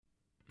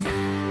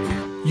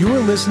You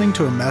are listening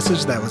to a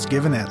message that was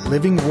given at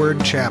Living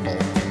Word Chapel,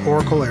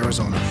 Oracle,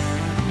 Arizona.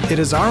 It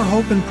is our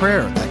hope and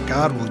prayer that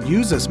God will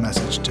use this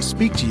message to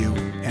speak to you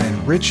and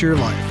enrich your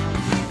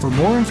life. For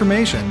more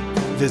information,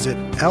 visit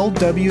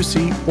lwcoracle.org.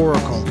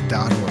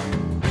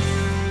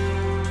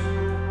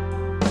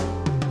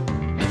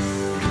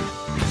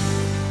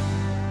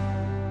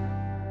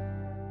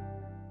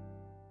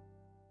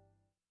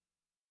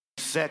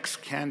 Sex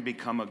can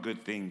become a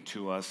good thing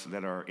to us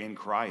that are in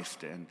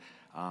Christ, and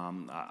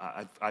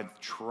I've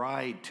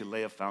tried to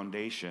lay a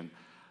foundation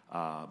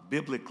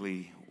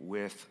biblically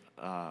with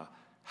how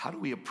do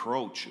we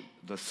approach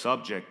the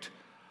subject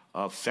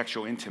of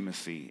sexual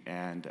intimacy,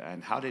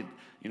 and how did,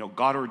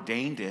 God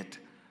ordained it,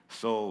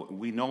 so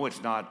we know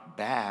it's not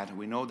bad.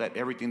 We know that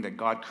everything that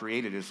God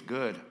created is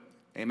good.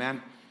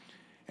 Amen?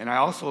 And I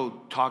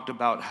also talked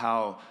about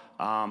how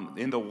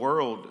in the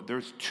world,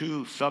 there's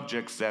two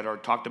subjects that are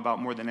talked about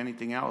more than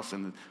anything else,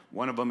 and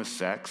one of them is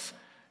sex,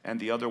 and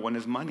the other one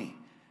is money.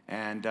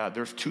 And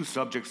there's two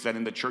subjects that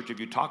in the church, if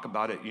you talk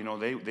about it,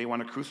 they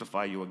want to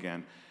crucify you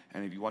again.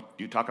 And if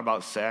you talk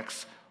about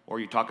sex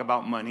or you talk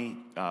about money,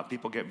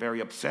 people get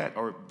very upset,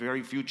 or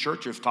very few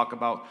churches talk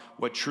about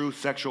what true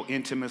sexual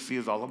intimacy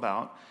is all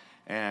about.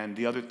 And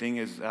the other thing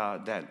is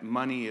that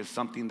money is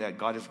something that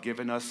God has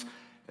given us,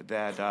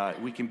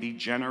 that we can be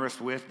generous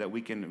with, that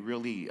we can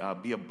really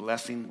be a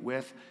blessing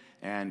with.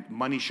 And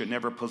money should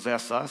never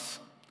possess us.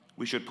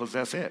 We should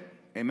possess it.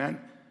 Amen?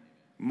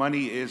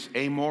 Money is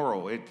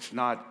amoral. It's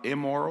not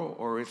immoral,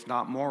 or it's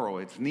not moral.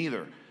 It's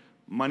neither.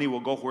 Money will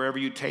go wherever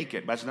you take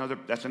it. That's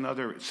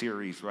another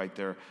series right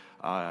there.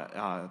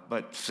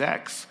 But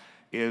sex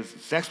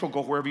will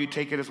go wherever you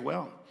take it as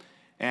well.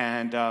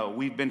 And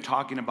we've been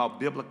talking about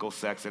biblical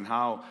sex and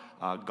how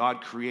God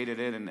created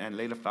it and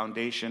laid a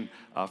foundation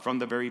from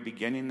the very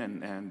beginning.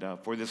 And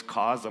for this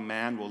cause, a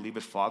man will leave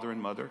his father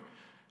and mother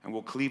and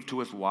will cleave to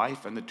his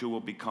wife, and the two will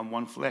become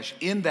one flesh.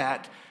 In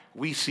that,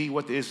 we see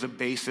what is the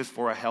basis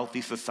for a healthy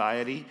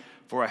society,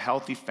 for a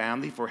healthy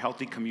family, for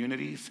healthy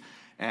communities.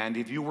 And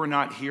if you were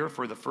not here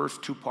for the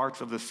first two parts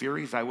of the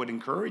series, I would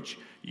encourage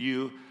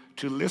you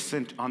to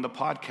listen on the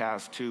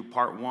podcast to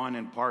part 1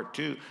 and part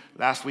 2.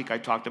 Last week I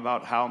talked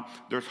about how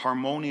there's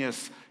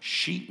harmonious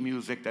sheet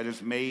music that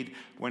is made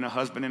when a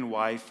husband and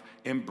wife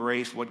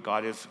embrace what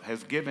God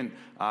has given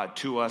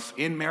to us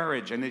in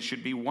marriage, and it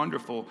should be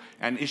wonderful,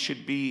 and it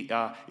should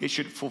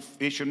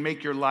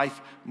make your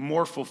life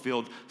more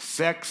fulfilled.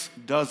 Sex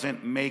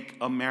doesn't make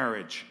a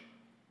marriage.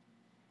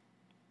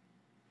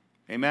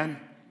 Amen?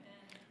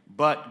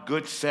 But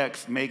good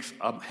sex makes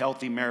a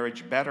healthy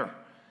marriage better.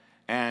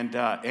 And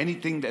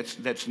anything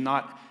that's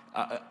not,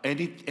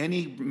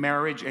 any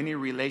marriage, any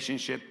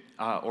relationship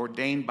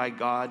ordained by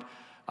God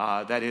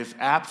that is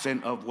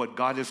absent of what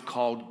God has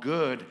called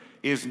good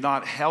is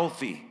not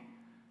healthy.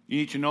 You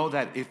need to know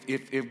that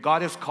if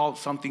God has called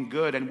something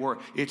good and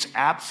it's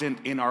absent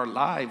in our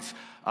lives,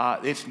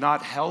 it's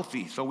not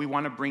healthy. So we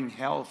want to bring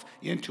health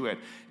into it.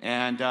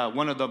 And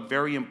one of the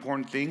very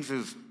important things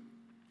is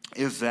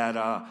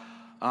that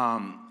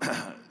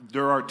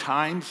there are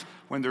times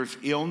when there's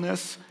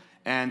illness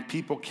and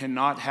people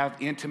cannot have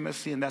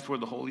intimacy, and that's where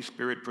the Holy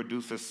Spirit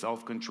produces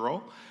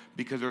self-control,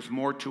 because there's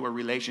more to a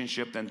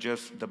relationship than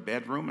just the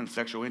bedroom and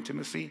sexual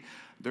intimacy.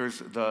 There's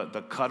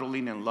the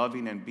cuddling and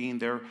loving and being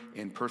there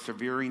and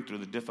persevering through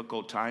the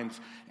difficult times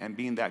and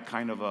being that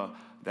kind of a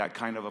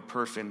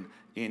person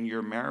in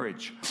your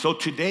marriage. So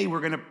today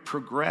we're going to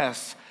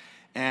progress.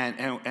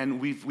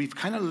 And we've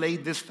kind of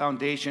laid this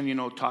foundation,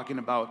 talking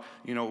about,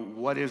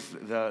 what is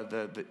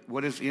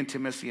what is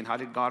intimacy and how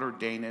did God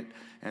ordain it?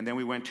 And then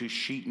we went to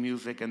sheet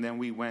music, and then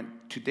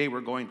today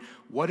we're going,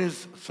 what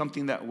is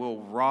something that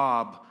will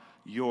rob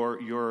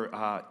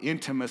your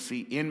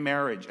intimacy in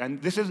marriage?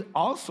 And this is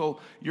also,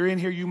 you're in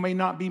here, you may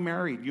not be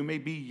married, you may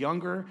be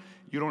younger,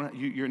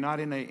 you're not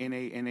in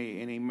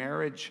a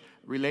marriage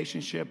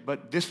relationship,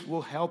 but this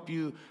will help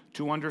you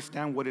to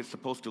understand what it's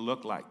supposed to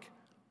look like.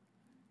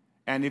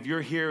 And if you're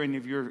here, and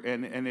if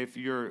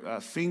you're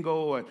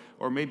single,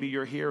 or maybe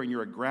you're here and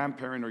you're a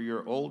grandparent, or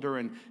you're older,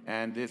 and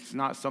it's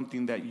not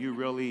something that you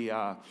really,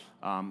 how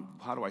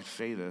do I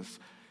say this?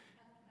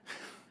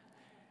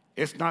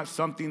 It's not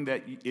something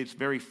that it's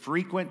very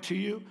frequent to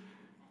you.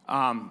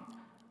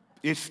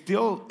 It's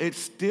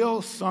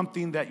still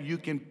something that you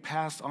can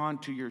pass on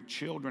to your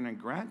children and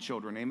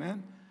grandchildren.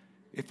 Amen.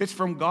 If it's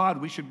from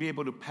God, we should be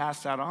able to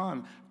pass that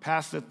on,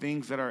 pass the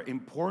things that are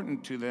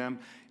important to them.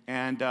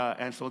 And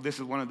so this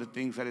is one of the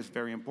things that is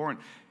very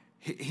important.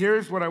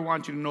 Here's what I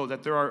want you to know,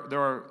 that there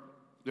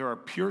are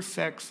pure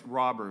sex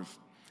robbers.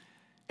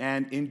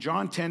 And in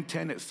John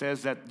 10:10, it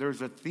says that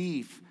there's a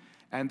thief,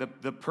 and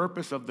the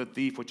purpose of the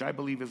thief, which I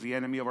believe is the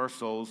enemy of our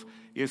souls,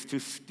 is to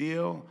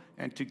steal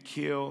and to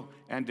kill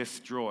and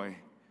destroy,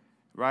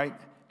 right?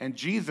 And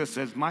Jesus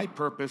says, my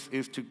purpose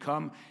is to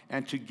come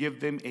and to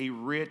give them a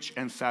rich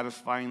and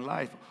satisfying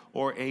life,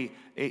 or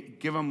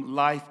give them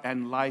life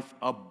and life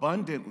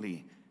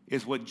abundantly,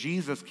 is what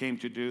Jesus came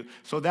to do.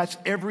 So that's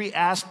every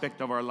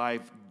aspect of our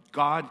life.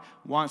 God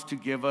wants to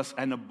give us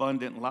an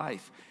abundant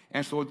life.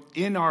 And so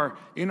in our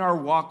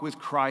walk with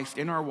Christ,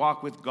 in our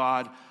walk with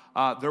God,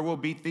 there will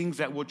be things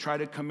that will try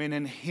to come in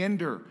and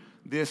hinder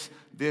this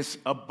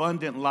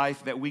abundant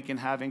life that we can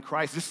have in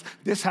Christ.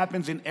 This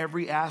happens in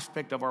every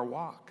aspect of our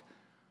walk.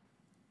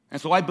 And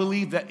so I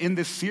believe that in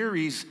this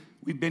series,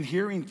 we've been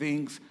hearing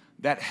things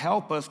that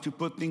help us to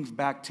put things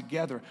back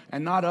together.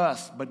 And not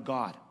us, but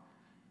God.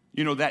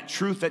 You know, that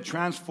truth that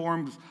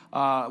transforms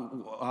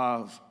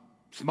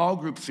small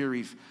group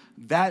series,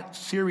 that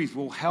series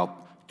will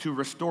help to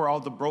restore all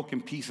the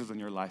broken pieces in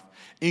your life,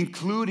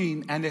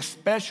 including and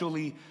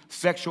especially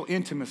sexual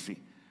intimacy.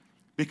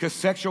 Because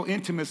sexual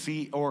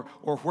intimacy, or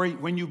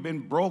when you've been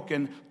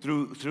broken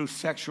through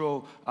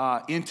sexual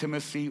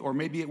intimacy, or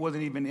maybe it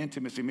wasn't even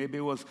intimacy, maybe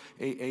it was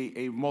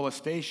a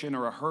molestation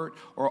or a hurt,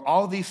 or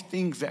all these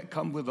things that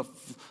come with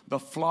the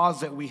flaws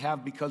that we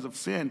have because of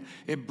sin,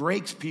 it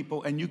breaks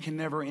people, and you can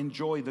never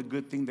enjoy the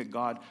good thing that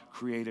God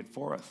created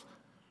for us.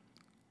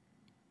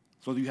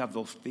 So you have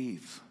those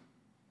thieves,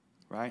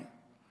 right?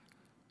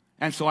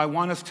 And so I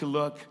want us to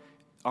look,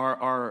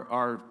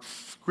 our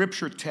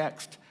scripture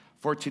text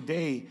for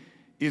today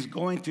is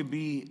going to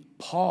be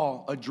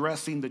Paul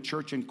addressing the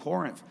church in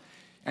Corinth.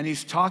 And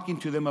he's talking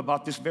to them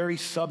about this very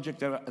subject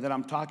that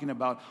I'm talking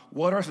about.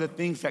 What are the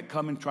things that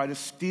come and try to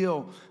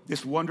steal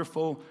this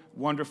wonderful,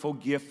 wonderful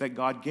gift that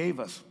God gave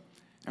us?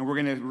 And we're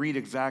going to read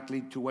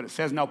exactly to what it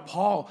says. Now,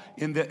 Paul,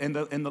 in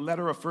the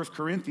letter of 1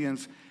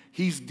 Corinthians,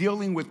 he's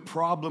dealing with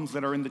problems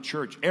that are in the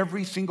church.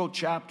 Every single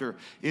chapter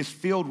is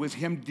filled with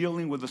him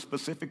dealing with a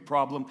specific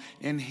problem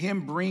and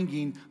him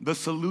bringing the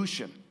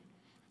solution.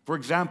 For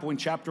example, in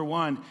chapter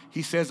 1,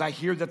 he says, I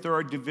hear that there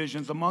are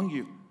divisions among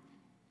you.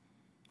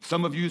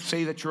 Some of you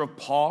say that you're of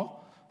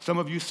Paul. Some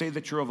of you say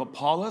that you're of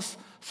Apollos.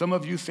 Some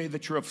of you say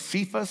that you're of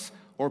Cephas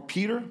or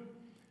Peter.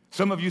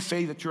 Some of you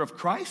say that you're of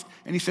Christ.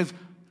 And he says,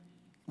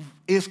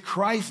 is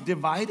Christ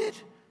divided?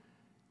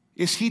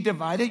 Is he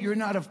divided? You're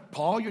not of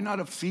Paul. You're not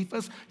of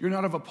Cephas. You're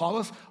not of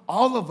Apollos.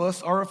 All of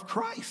us are of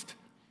Christ.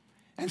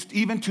 And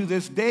even to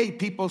this day,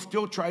 people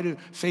still try to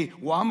say,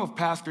 well, I'm of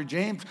Pastor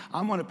James.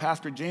 I'm one of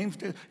Pastor James.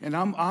 And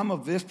I'm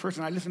of this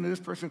person. I listen to this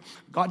person.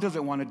 God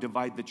doesn't want to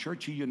divide the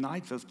church. He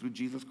unites us through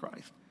Jesus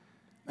Christ.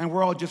 And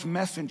we're all just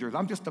messengers.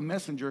 I'm just a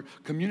messenger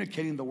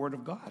communicating the word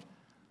of God.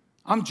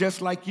 I'm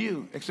just like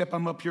you, except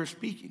I'm up here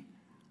speaking.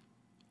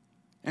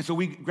 And so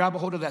we grab a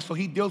hold of that. So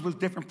he deals with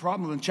different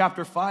problems. In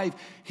chapter 5,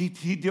 he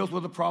deals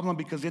with a problem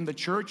because in the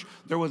church,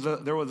 there was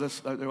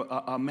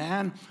a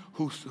man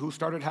who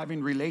started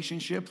having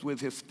relationships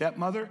with his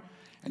stepmother.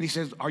 And he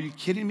says, are you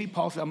kidding me?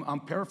 Paul said, I'm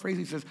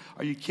paraphrasing. He says,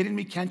 are you kidding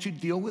me? Can't you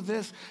deal with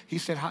this? He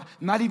said,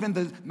 not even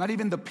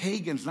the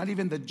pagans, not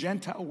even the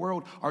Gentile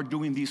world are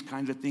doing these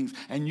kinds of things.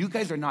 And you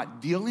guys are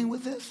not dealing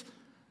with this?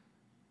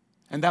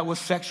 And that was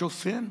sexual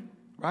sin,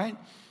 right?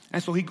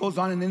 And so he goes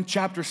on, and in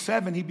chapter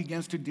 7, he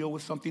begins to deal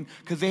with something,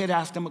 because they had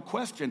asked him a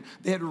question.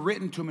 They had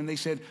written to him, and they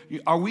said,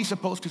 are we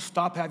supposed to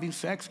stop having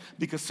sex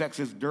because sex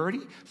is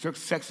dirty?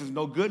 Sex is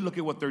no good. Look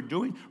at what they're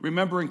doing.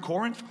 Remember in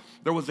Corinth,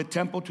 there was a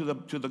temple to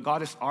the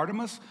goddess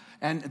Artemis,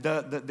 and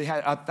they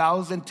had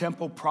 1,000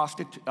 temple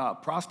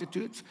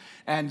prostitutes,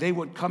 and they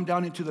would come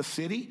down into the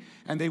city,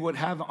 and they would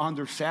have on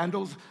their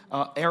sandals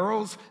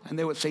arrows, and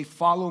they would say,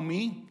 follow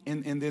me,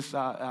 in this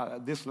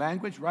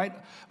language, right,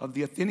 of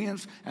the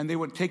Athenians, and they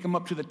would take them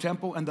up to the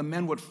temple, and the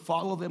men would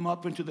follow them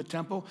up into the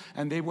temple,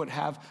 and they would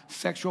have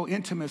sexual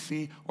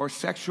intimacy or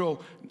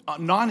sexual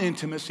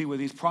non-intimacy with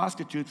these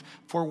prostitutes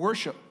for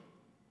worship,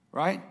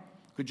 right?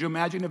 Could you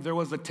imagine if there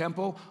was a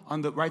temple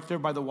right there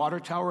by the water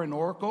tower in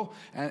Oracle,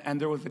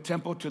 and there was a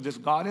temple to this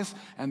goddess,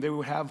 and they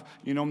would have,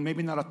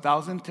 maybe not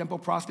 1,000 temple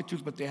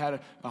prostitutes, but they had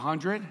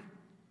 100,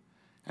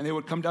 and they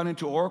would come down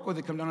into Oracle,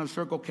 they'd come down to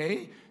Circle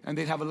K, and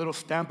they'd have a little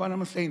stamp on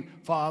them saying,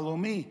 follow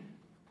me,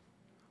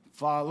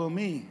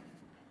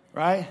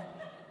 right?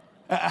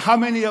 How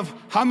many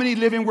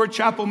Living Word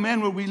Chapel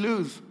men would we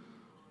lose?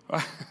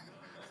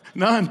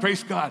 None,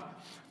 praise God.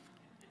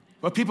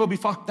 But people would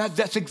be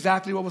that's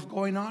exactly what was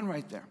going on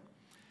right there.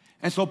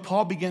 And so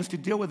Paul begins to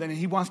deal with it, and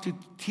he wants to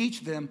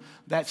teach them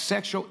that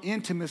sexual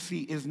intimacy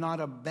is not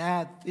a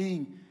bad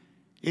thing.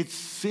 It's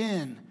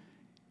sin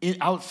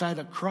outside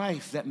of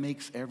Christ that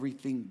makes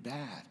everything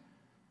bad,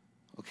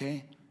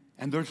 okay?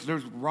 And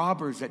there's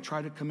robbers that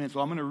try to come in.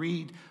 So I'm going to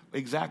read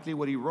exactly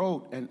what he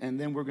wrote, and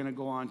then we're going to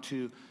go on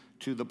to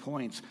the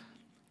points.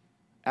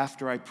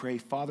 After I pray,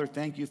 Father,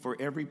 thank you for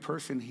every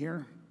person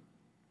here.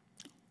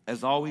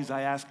 As always,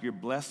 I ask your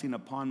blessing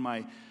upon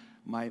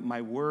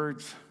my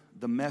words,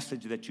 the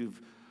message that you've,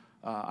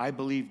 I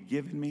believe,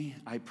 given me.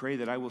 I pray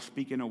that I will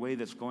speak in a way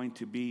that's going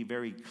to be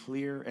very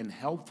clear and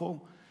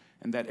helpful,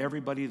 and that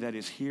everybody that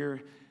is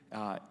here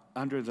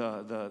under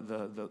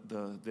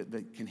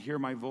that can hear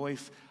my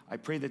voice, I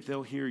pray that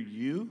they'll hear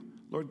you,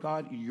 Lord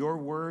God, your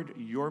word,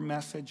 your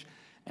message,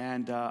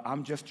 and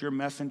I'm just your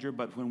messenger,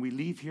 but when we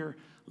leave here,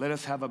 let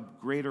us have a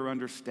greater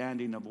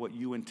understanding of what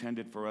you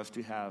intended for us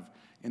to have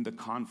in the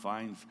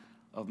confines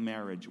of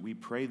marriage. We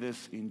pray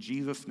this in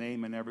Jesus'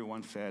 name, and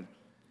everyone said,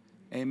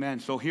 Amen.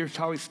 So here's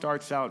how he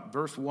starts out.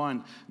 Verse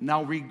 1.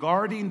 Now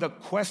regarding the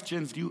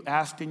questions you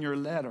asked in your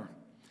letter.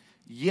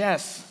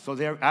 Yes, so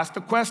they asked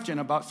a question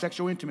about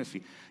sexual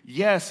intimacy.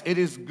 Yes, it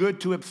is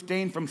good to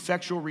abstain from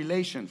sexual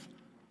relations.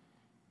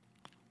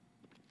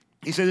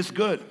 He said it's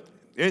good.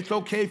 It's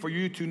okay for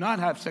you to not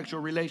have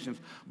sexual relations.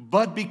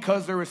 But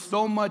because there is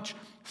so much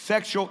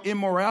sexual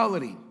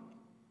immorality,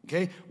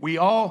 okay, we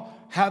all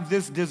have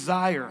this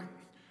desire.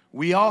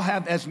 We all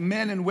have, as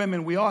men and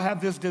women, we all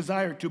have this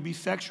desire to be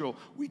sexual.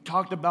 We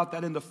talked about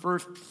that in the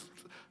first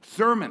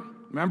sermon,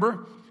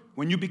 remember?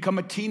 When you become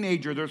a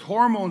teenager, there's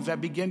hormones that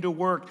begin to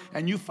work,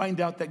 and you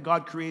find out that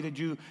God created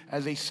you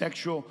as a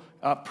sexual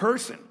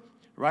person,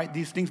 right?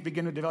 These things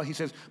begin to develop. He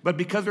says, but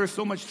because there's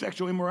so much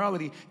sexual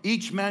immorality,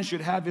 each man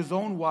should have his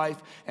own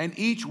wife, and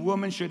each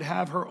woman should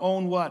have her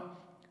own what?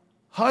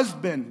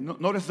 Husband.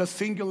 Notice the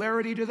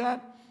singularity to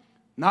that?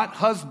 Not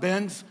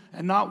husbands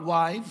and not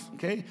wives,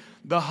 okay?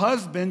 The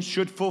husband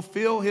should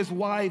fulfill his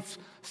wife's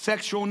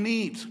sexual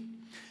needs,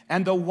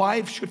 and the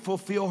wife should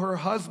fulfill her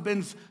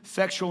husband's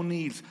sexual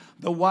needs.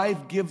 The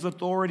wife gives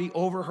authority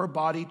over her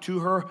body to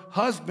her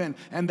husband,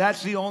 and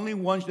that's the only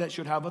one that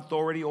should have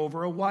authority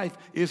over a wife,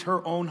 is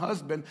her own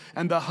husband.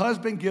 And the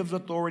husband gives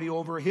authority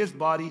over his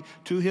body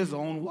to his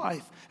own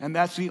wife, and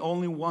that's the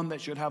only one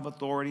that should have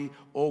authority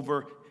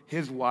over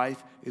his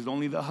wife, is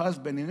only the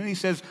husband. And then he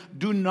says,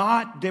 do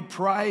not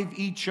deprive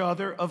each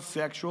other of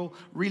sexual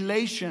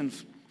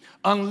relations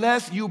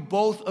unless you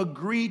both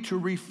agree to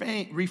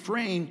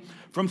refrain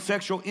from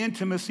sexual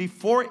intimacy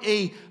for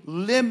a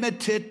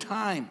limited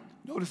time.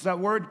 Notice that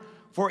word,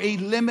 for a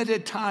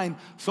limited time,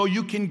 so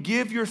you can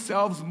give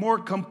yourselves more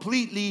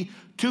completely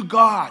to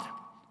God,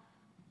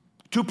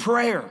 to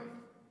prayer.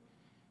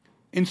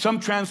 In some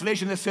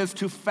translation, it says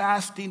to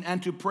fasting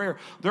and to prayer.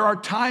 There are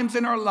times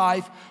in our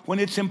life when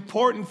it's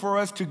important for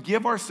us to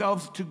give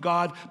ourselves to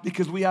God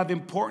because we have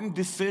important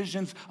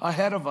decisions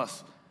ahead of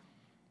us.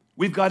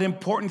 We've got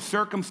important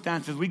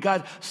circumstances. We've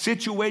got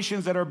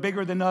situations that are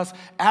bigger than us.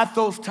 At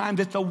those times,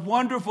 it's a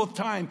wonderful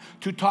time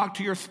to talk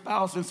to your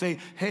spouse and say,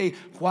 hey,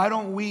 why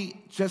don't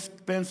we just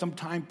spend some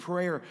time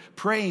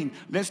praying?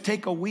 Let's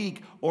take a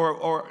week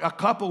or a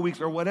couple weeks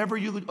or whatever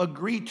you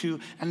agree to,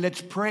 and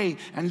let's pray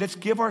and let's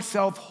give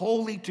ourselves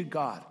wholly to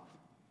God.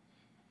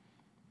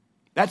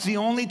 That's the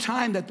only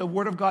time that the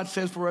Word of God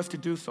says for us to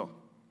do so.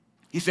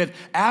 He said,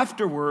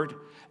 afterward,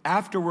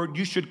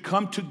 you should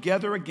come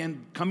together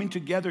again. Coming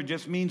together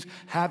just means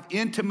have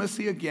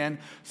intimacy again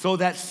so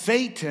that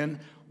Satan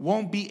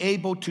won't be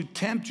able to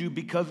tempt you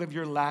because of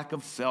your lack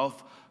of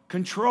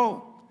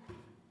self-control.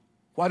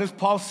 Why does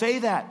Paul say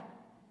that?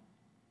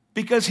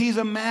 Because he's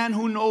a man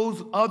who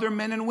knows other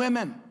men and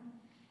women.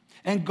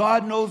 And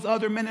God knows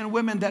other men and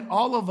women that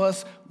all of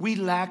us, we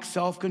lack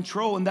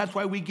self-control. And that's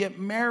why we get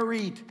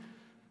married.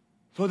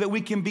 So that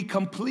we can be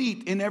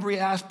complete in every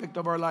aspect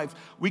of our lives.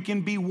 We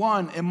can be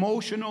one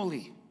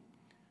emotionally.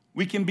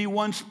 We can be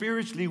one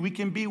spiritually. We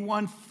can be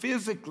one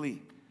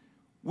physically.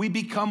 We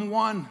become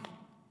one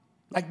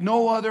like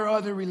no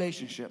other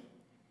relationship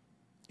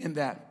in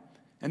that.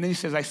 And then he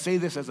says, I say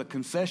this as a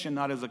concession,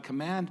 not as a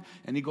command.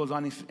 And he goes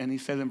on and he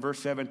says in verse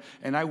 7,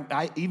 and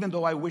I even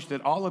though I wish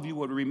that all of you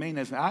would remain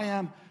as I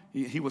am,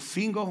 he was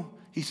single.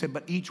 He said,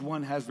 but each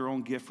one has their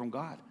own gift from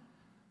God.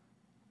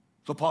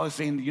 So Paul is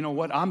saying, you know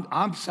what,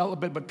 I'm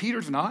celibate, but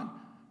Peter's not.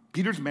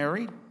 Peter's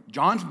married.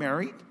 John's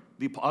married.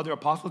 The other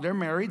apostles, they're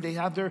married. They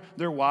have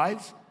their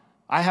wives.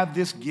 I have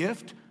this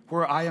gift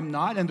where I am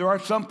not. And there are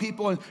some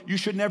people, and you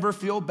should never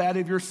feel bad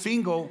if you're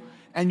single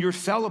and you're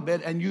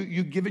celibate and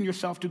you've given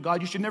yourself to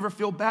God. You should never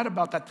feel bad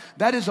about that.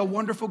 That is a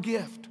wonderful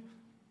gift.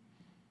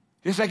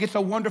 It's like it's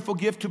a wonderful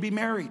gift to be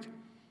married.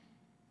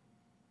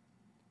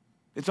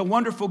 It's a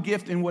wonderful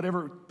gift in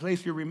whatever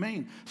place you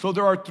remain. So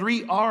there are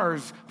 3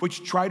 R's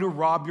which try to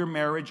rob your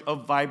marriage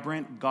of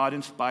vibrant,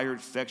 God-inspired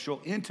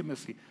sexual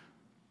intimacy.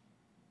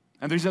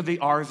 And these are the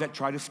R's that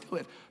try to steal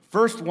it.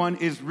 First one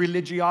is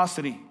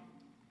religiosity.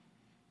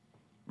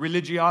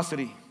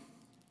 Religiosity.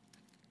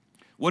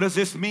 What does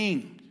this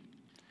mean?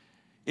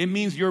 It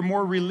means you're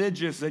more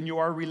religious than you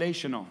are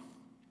relational.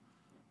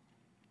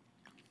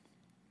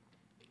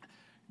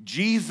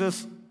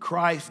 Jesus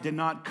Christ did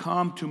not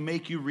come to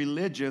make you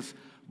religious,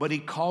 but he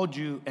called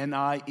you and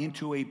I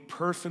into a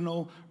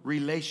personal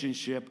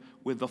relationship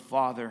with the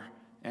Father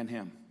and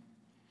him.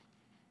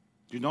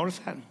 Do you notice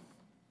that?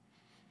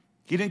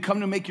 He didn't come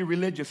to make you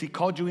religious. He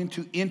called you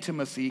into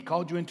intimacy. He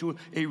called you into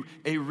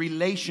a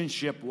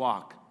relationship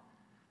walk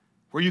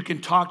where you can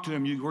talk to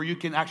him, where you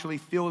can actually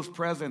feel his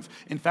presence.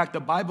 In fact,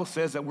 the Bible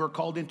says that we're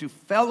called into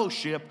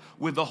fellowship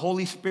with the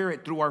Holy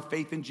Spirit through our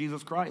faith in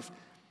Jesus Christ.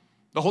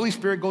 The Holy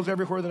Spirit goes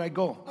everywhere that I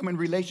go. I'm in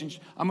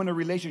a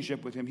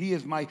relationship with him. He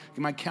is my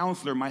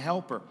counselor, my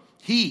helper.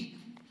 He,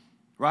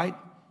 right?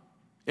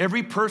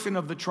 Every person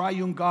of the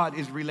triune God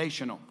is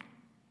relational.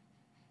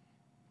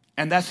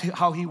 And that's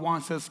how he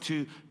wants us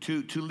to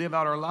live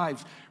out our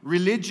lives.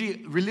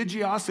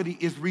 Religiosity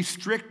is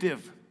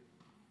restrictive.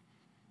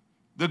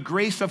 The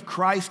grace of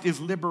Christ is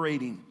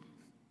liberating.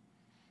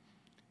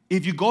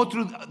 If you go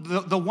through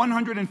the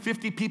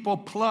 150 people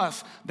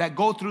plus that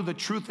go through the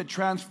truth that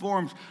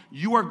transforms,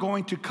 you are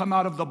going to come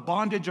out of the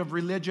bondage of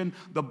religion,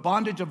 the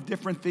bondage of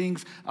different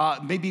things,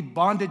 maybe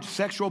bondage,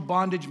 sexual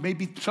bondage,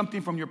 maybe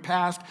something from your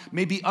past,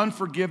 maybe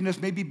unforgiveness,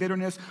 maybe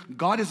bitterness.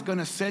 God is going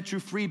to set you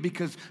free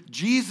because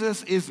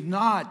Jesus is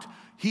not,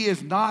 he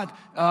is not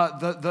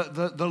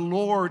the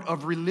Lord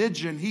of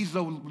religion. He's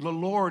the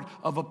Lord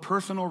of a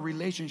personal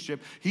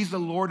relationship. He's the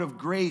Lord of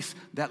grace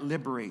that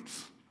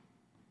liberates.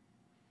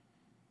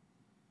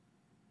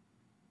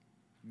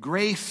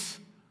 Grace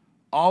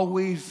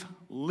always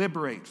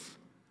liberates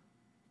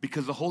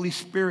because the Holy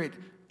Spirit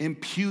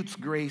imputes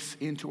grace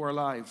into our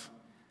lives.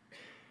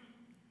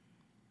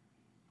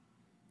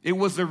 It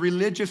was the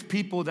religious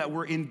people that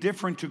were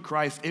indifferent to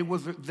Christ. It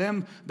was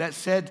them that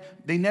said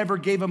they never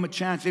gave him a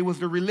chance. It was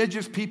the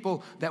religious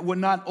people that would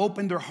not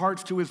open their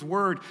hearts to his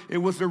word. It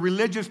was the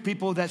religious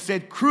people that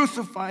said,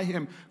 crucify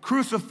him,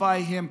 crucify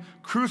him,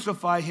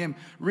 crucify him.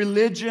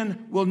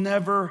 Religion will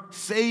never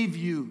save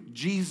you.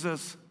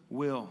 Jesus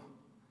will.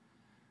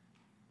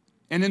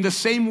 And in the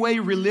same way,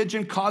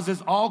 religion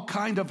causes all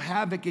kind of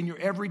havoc in your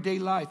everyday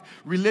life.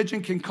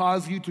 Religion can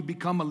cause you to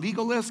become a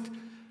legalist,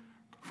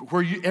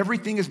 where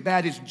everything is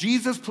bad. It's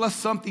Jesus plus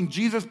something.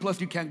 Jesus plus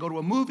you can't go to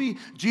a movie.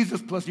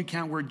 Jesus plus you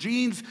can't wear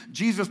jeans.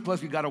 Jesus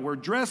plus you got to wear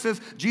dresses.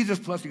 Jesus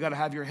plus you got to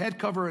have your head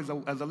covered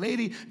as a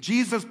lady.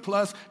 Jesus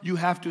plus you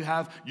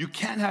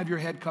can't have your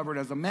head covered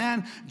as a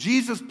man.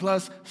 Jesus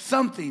plus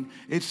something.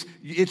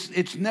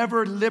 It's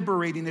never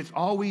liberating. It's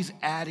always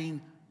adding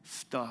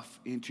stuff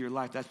into your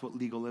life. That's what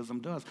legalism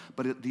does.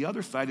 But the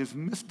other side is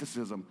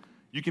mysticism.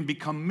 You can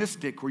become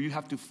mystic where you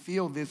have to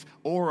feel this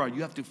aura.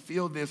 You have to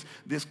feel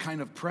this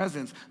kind of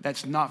presence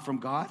that's not from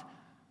God.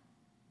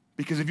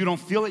 Because if you don't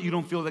feel it, you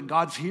don't feel that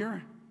God's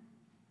here.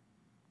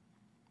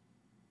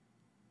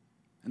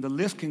 And the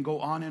list can go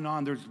on and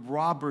on. There's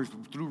robbers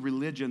through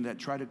religion that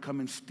try to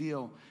come and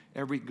steal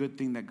every good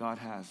thing that God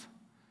has.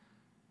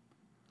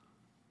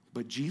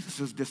 But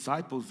Jesus'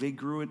 disciples, they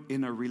grew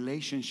in a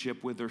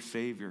relationship with their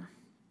Savior.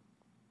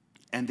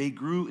 And they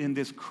grew in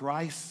this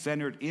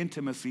Christ-centered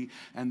intimacy.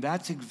 And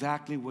that's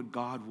exactly what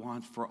God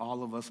wants for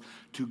all of us,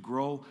 to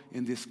grow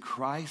in this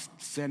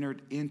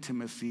Christ-centered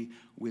intimacy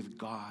with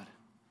God.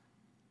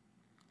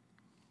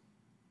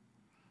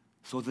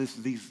 So these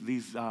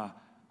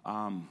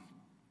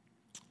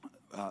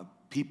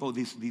people,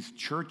 these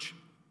church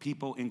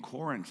people in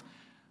Corinth,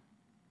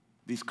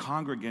 these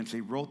congregants,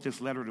 they wrote this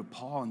letter to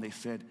Paul and they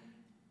said,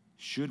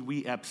 should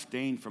we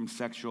abstain from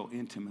sexual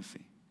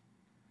intimacy?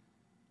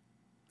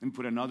 Let me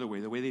put it another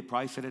way. The way they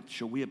probably said it,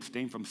 should we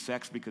abstain from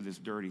sex because it's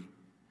dirty?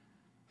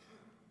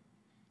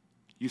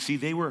 You see,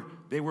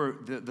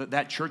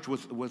 that church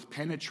was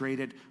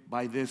penetrated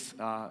by this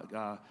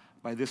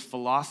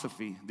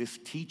philosophy, this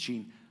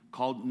teaching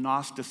called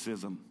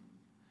Gnosticism.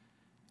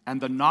 And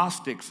the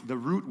Gnostics, the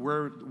root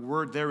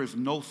word there is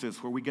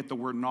gnosis, where we get the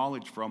word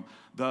knowledge from.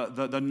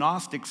 The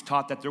Gnostics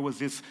taught that there was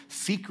this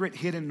secret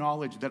hidden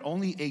knowledge that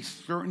only a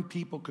certain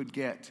people could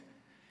get.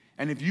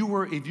 And if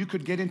you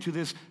could get into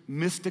this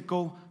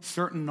mystical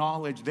certain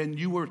knowledge, then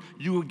you would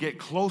get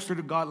closer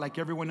to God like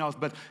everyone else.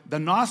 But the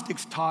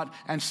Gnostics taught,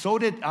 and so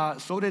did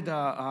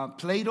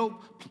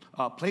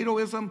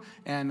Platoism,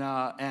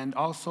 and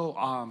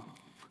also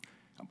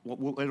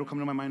it'll come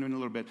to my mind in a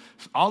little bit.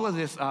 All of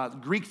this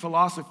Greek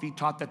philosophy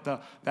taught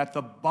that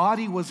the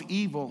body was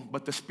evil,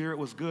 but the spirit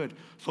was good.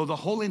 So the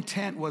whole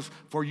intent was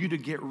for you to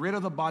get rid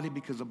of the body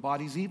because the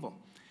body's evil.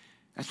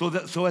 And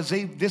so as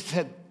this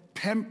had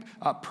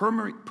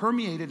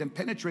permeated and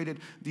penetrated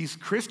these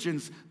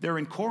Christians there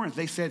in Corinth,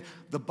 they said,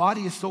 the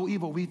body is so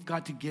evil, we've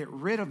got to get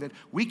rid of it.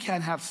 We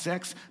can't have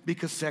sex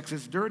because sex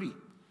is dirty.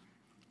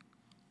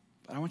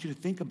 But I want you to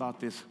think about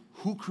this.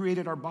 Who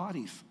created our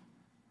bodies?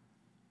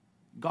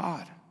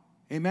 God.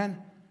 Amen?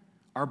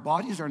 Our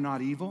bodies are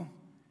not evil.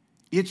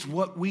 It's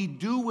what we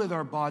do with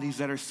our bodies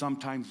that are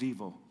sometimes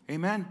evil.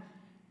 Amen?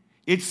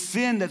 It's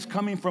sin that's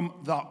coming from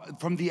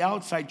the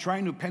outside,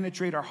 trying to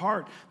penetrate our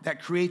heart,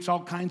 that creates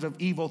all kinds of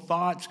evil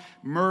thoughts,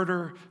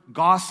 murder,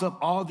 gossip,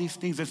 all these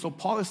things. And so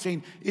Paul is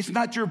saying, it's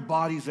not your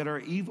bodies that are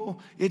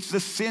evil. It's the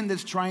sin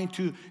that's trying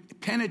to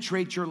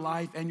penetrate your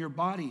life and your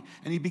body.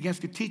 And he begins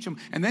to teach them.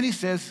 And then he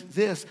says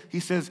this. He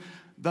says,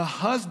 the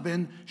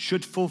husband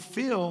should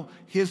fulfill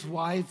his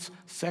wife's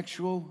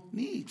sexual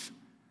needs.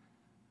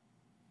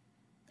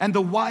 And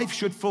the wife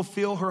should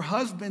fulfill her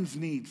husband's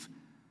needs.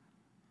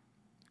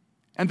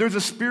 And there's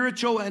a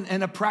spiritual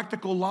and a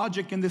practical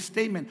logic in this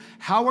statement.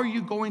 How are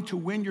you going to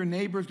win your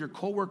neighbors, your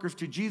coworkers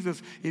to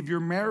Jesus if your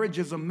marriage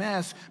is a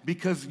mess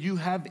because you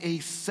have a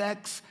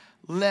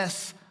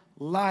sexless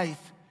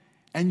life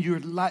and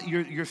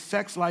your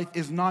sex life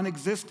is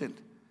non-existent?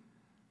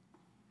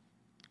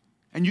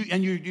 And you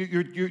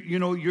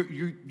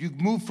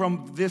move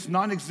from this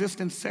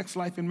non-existent sex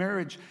life in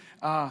marriage,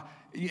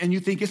 and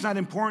you think it's not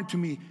important to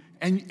me.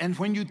 And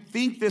when you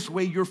think this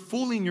way, you're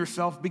fooling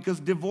yourself, because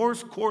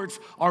divorce courts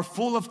are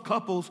full of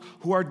couples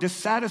who are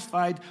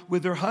dissatisfied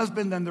with their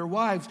husband and their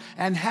wives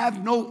and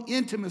have no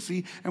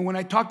intimacy. And when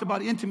I talked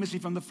about intimacy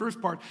from the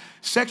first part,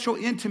 sexual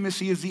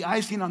intimacy is the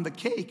icing on the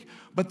cake.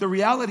 But the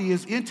reality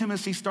is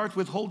intimacy starts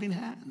with holding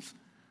hands.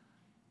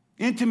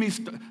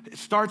 Intimacy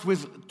starts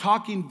with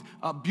talking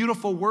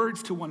beautiful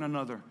words to one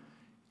another.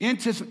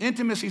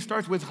 Intimacy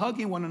starts with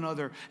hugging one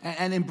another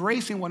and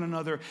embracing one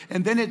another,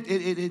 and then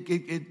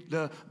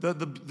the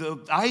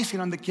icing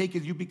on the cake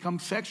is you become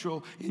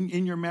sexual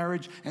in your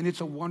marriage, and it's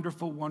a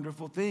wonderful,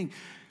 wonderful thing.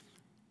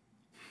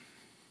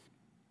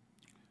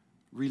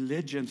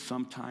 Religion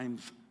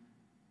sometimes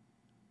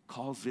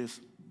calls this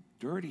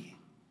dirty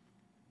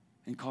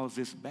and calls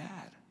this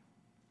bad.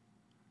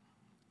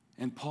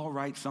 And Paul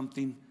writes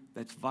something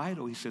that's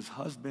vital. He says,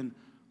 "Husband,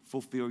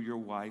 fulfill your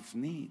wife's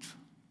needs."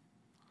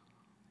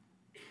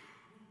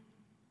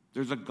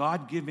 There's a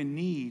God-given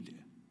need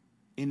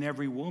in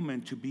every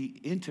woman to be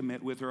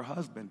intimate with her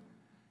husband.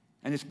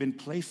 And it's been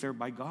placed there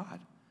by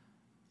God.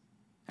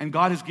 And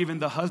God has given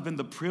the husband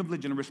the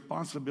privilege and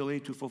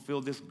responsibility to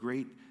fulfill this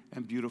great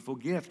and beautiful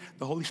gift.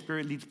 The Holy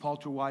Spirit leads Paul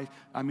to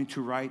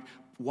write,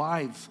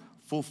 "Wives,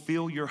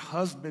 fulfill your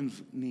husband's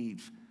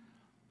needs."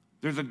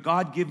 There's a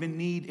God-given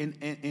need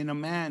in a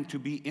man to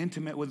be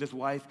intimate with his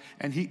wife,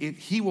 and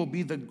he will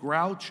be the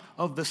grouch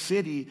of the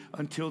city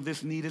until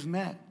this need is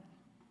met.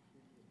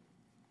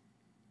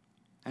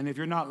 And if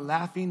you're not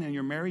laughing and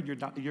you're married,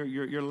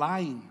 you're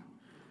lying.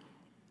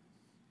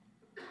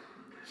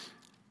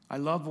 I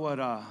love what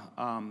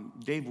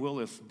Dave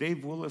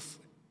Willis,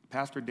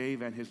 Pastor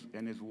Dave and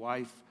his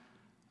wife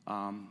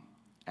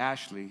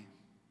Ashley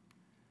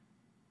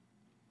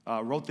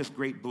wrote this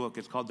great book.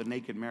 It's called The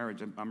Naked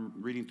Marriage. I'm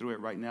reading through it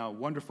right now.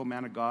 Wonderful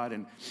man of God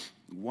and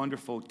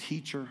wonderful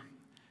teacher.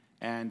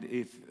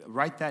 And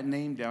write that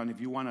name down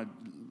if you want to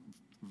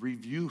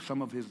review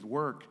some of his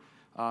work.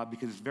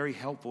 Because it's very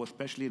helpful,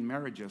 especially in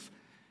marriages.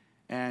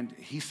 And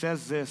he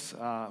says this,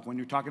 when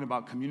you're talking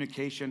about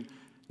communication,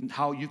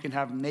 how you can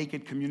have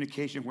naked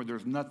communication where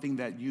there's nothing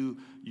that you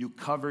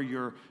cover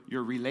your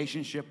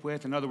relationship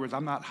with. In other words,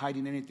 I'm not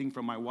hiding anything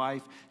from my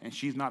wife, and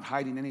she's not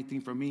hiding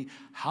anything from me.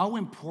 How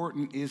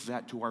important is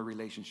that to our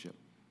relationship?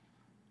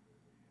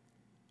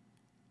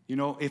 You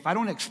know, if I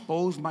don't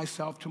expose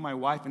myself to my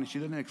wife and she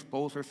doesn't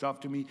expose herself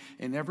to me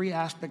in every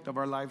aspect of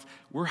our lives,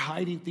 we're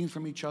hiding things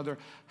from each other.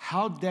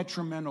 How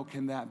detrimental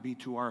can that be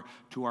to our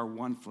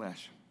one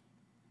flesh?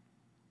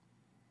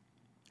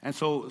 And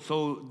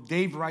so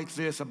Dave writes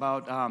this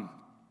about,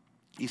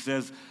 he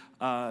says,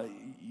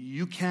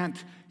 you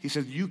can't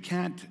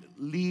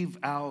leave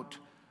out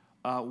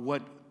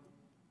what,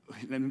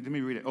 let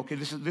me read it. Okay,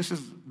 this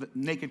is the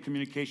naked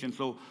communication.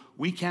 So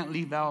we can't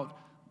leave out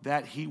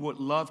that he would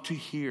love to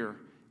hear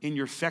in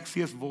your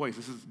sexiest voice.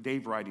 This is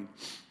Dave writing.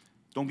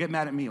 Don't get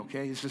mad at me,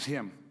 okay? This is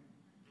him.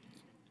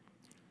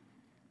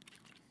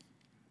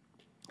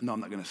 No, I'm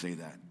not going to say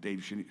that.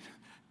 Dave shouldn't.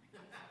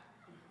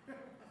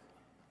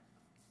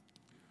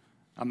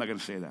 I'm not going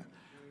to say that.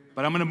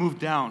 But I'm going to move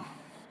down.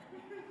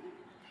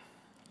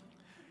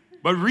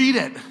 But read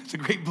it. It's a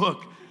great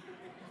book.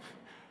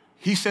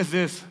 He says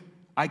this,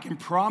 "I can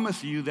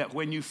promise you that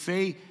when you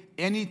say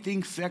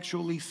anything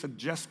sexually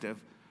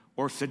suggestive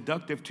or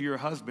seductive to your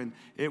husband,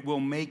 it will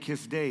make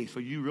his day." So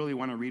you really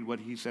want to read what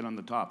he said on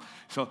the top.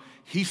 So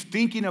he's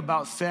thinking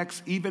about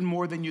sex even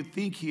more than you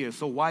think he is.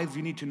 So wives,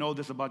 you need to know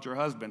this about your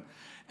husband.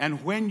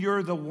 "And when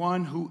you're the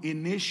one who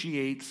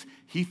initiates,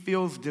 he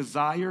feels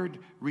desired,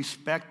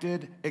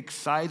 respected,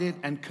 excited,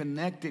 and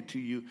connected to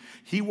you.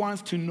 He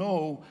wants to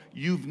know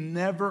you've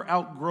never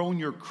outgrown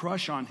your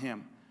crush on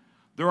him.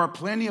 There are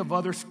plenty of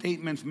other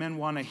statements men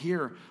want to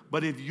hear,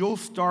 but if you'll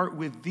start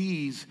with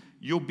these,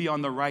 you'll be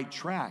on the right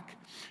track.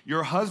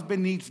 Your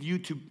husband needs you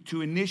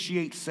to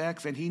initiate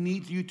sex, and he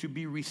needs you to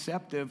be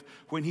receptive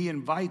when he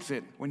invites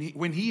it, when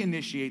he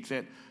initiates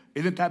it.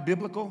 Isn't that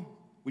biblical?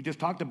 We just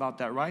talked about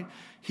that, right?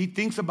 He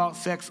thinks about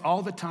sex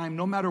all the time.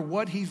 No matter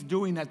what he's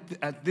doing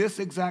at this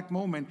exact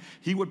moment,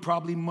 he would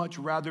probably much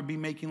rather be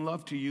making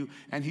love to you,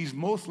 and he's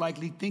most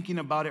likely thinking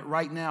about it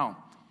right now.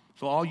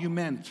 So all you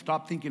men,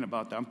 stop thinking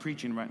about that. I'm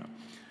preaching right now.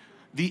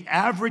 The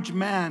average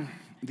man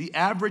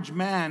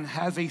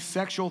has a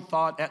sexual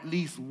thought at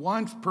least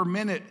once per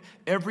minute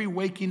every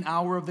waking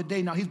hour of the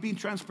day. Now, he's being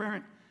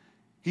transparent.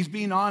 He's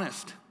being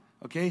honest,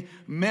 okay?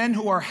 Men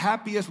who are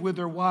happiest with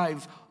their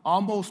wives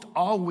almost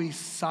always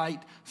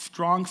cite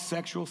strong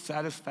sexual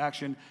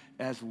satisfaction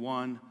as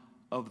one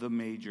of the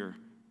major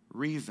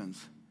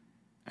reasons.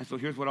 And so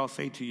here's what I'll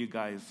say to you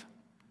guys,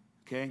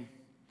 okay?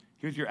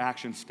 Here's your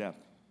action step.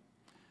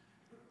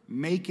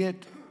 Make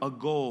it a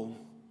goal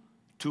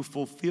to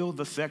fulfill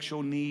the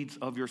sexual needs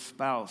of your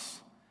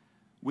spouse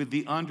with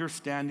the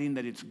understanding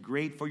that it's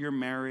great for your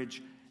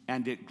marriage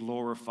and it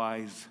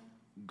glorifies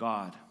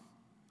God,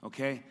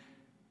 okay?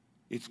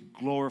 It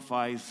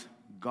glorifies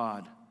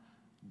God.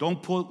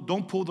 Don't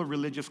pull the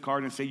religious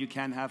card and say you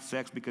can't have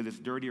sex because it's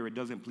dirty or it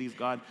doesn't please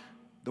God.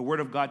 The Word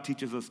of God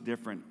teaches us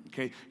different,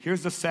 okay?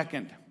 Here's the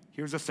second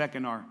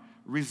R,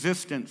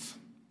 resistance.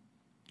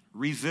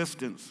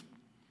 Resistance.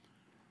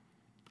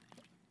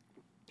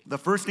 The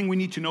first thing we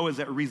need to know is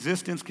that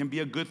resistance can be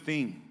a good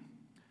thing.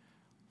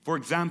 For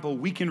example,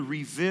 we can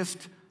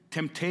resist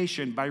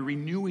temptation by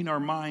renewing our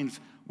minds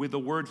with the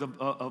words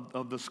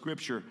of the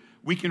Scripture.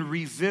 We can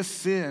resist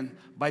sin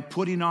by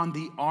putting on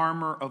the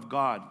armor of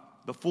God,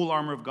 the full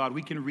armor of God.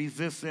 We can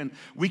resist sin.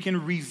 We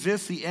can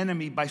resist the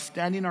enemy by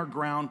standing our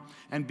ground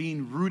and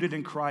being rooted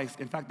in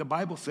Christ. In fact, the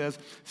Bible says,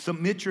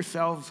 submit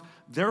yourselves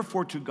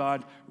therefore to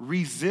God,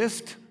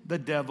 resist the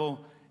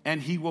devil,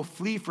 and he will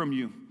flee from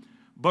you.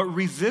 But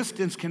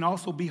resistance can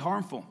also be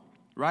harmful,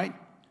 right?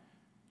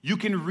 You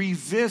can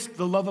resist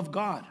the love of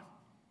God.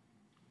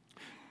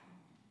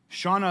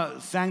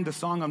 Shauna sang the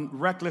song on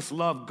reckless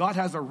love. God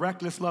has a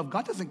reckless love.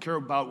 God doesn't care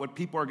about what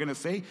people are going to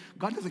say.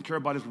 God doesn't care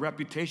about his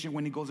reputation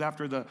when he goes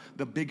after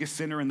the biggest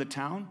sinner in the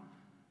town.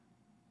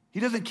 He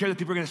doesn't care that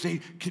people are going to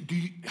say,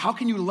 how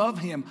can you love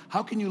him?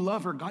 How can you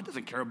love her? God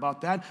doesn't care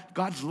about that.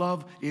 God's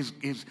love is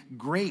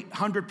great,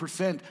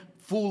 100%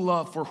 full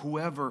love for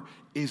whoever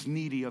is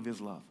needy of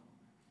his love.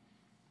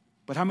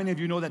 But how many of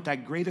you know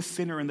that greatest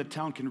sinner in the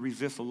town can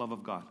resist the love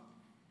of God?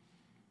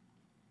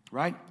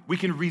 Right? We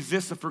can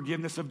resist the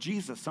forgiveness of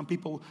Jesus. Some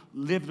people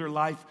live their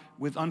life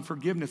with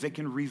unforgiveness. They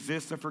can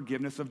resist the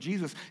forgiveness of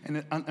Jesus.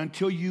 And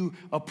until you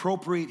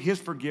appropriate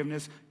his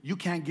forgiveness, you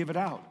can't give it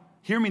out.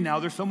 Hear me now.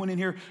 There's someone in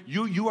here.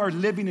 You are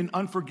living in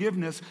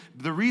unforgiveness.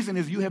 The reason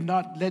is you have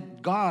not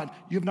let God,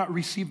 you have not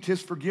received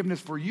his forgiveness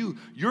for you.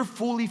 You're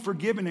fully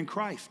forgiven in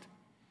Christ.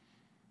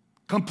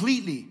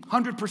 Completely,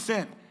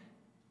 100%.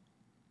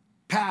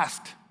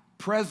 Past,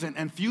 present,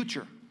 and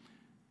future.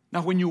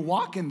 Now, when you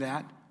walk in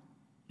that,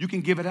 you can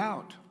give it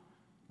out.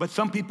 But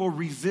some people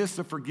resist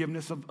the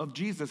forgiveness of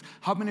Jesus.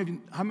 How many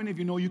of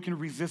you know you can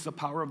resist the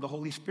power of the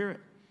Holy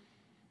Spirit?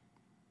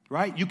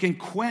 Right? You can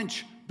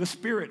quench the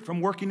Spirit from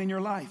working in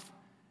your life.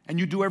 And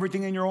you do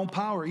everything in your own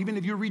power. Even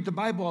if you read the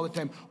Bible all the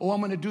time. Oh,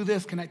 I'm going to do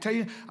this. Can I tell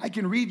you? I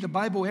can read the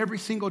Bible every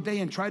single day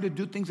and try to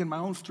do things in my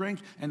own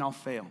strength, and I'll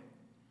fail.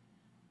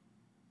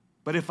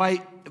 But if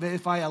I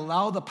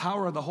allow the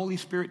power of the Holy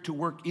Spirit to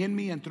work in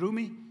me and through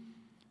me,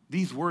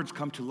 these words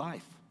come to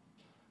life.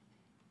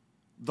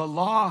 The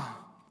letter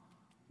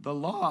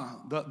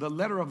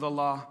of the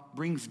law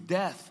brings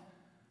death,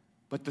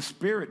 but the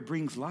Spirit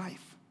brings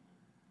life.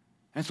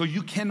 And so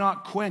you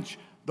cannot quench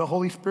the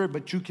Holy Spirit,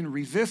 but you can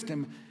resist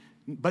him.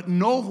 But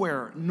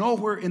nowhere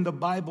in the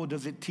Bible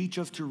does it teach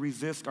us to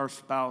resist our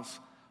spouse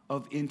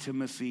of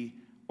intimacy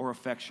or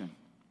affection.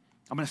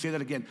 I'm going to say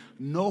that again.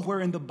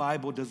 Nowhere in the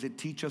Bible does it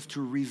teach us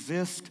to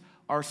resist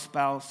our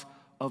spouse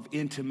of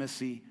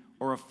intimacy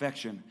or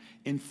affection.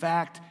 In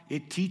fact,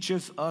 it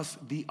teaches us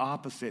the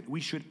opposite. We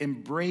should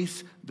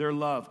embrace their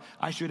love.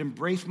 I should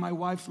embrace my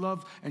wife's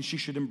love, and she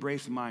should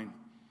embrace mine.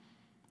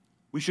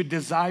 We should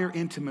desire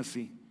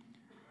intimacy.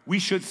 We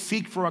should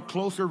seek for a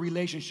closer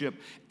relationship.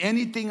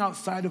 Anything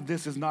outside of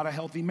this is not a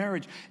healthy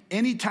marriage.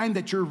 Anytime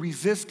that you're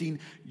resisting,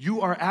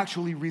 you are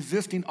actually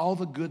resisting all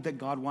the good that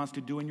God wants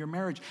to do in your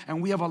marriage.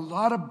 And we have a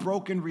lot of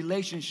broken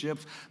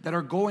relationships that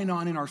are going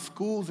on in our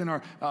schools, in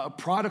our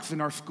products in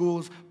our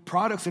schools,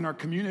 products in our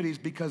communities,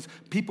 because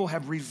people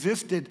have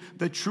resisted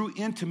the true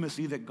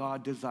intimacy that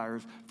God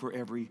desires for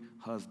every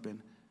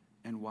husband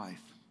and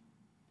wife.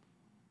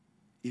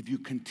 If you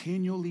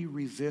continually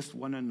resist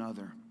one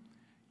another,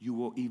 you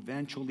will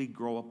eventually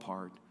grow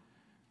apart,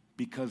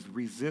 because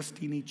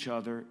resisting each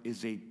other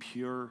is a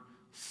pure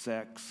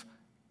sex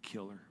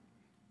killer.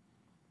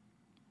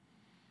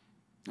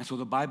 And so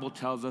the Bible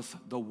tells us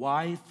the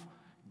wife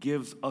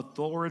gives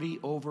authority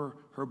over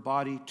her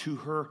body to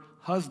her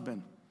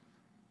husband,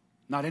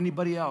 not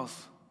anybody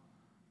else.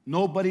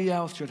 Nobody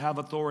else should have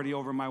authority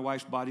over my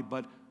wife's body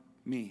but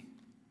me.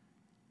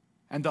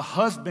 And the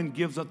husband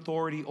gives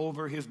authority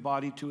over his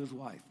body to his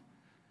wife.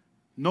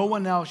 No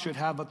one else should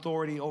have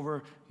authority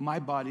over my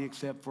body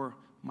except for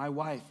my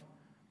wife,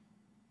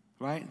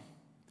 right?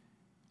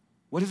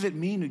 What does it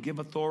mean to give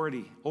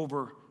authority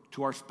over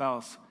to our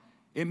spouse?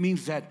 It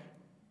means that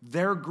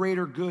their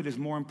greater good is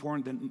more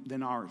important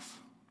than ours.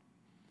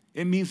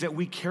 It means that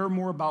we care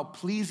more about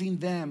pleasing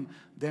them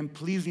than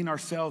pleasing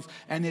ourselves.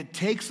 And it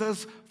takes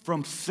us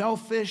from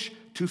selfish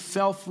to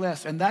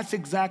selfless. And that's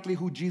exactly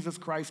who Jesus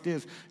Christ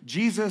is.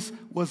 Jesus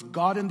was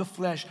God in the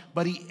flesh,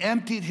 but he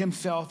emptied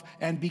himself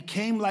and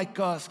became like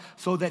us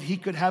so that he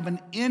could have an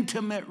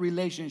intimate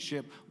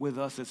relationship with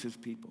us as his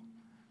people.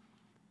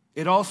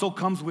 It also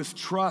comes with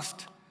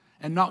trust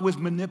and not with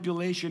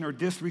manipulation or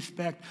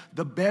disrespect.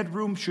 The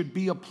bedroom should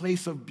be a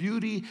place of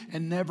beauty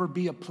and never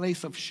be a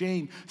place of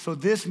shame. So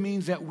this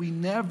means that we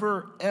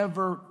never,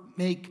 ever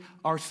make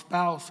our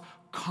spouse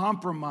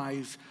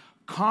compromise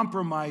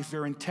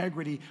their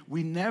integrity.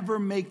 We never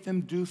make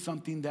them do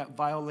something that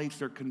violates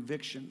their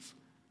convictions.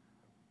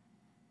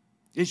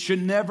 It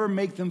should never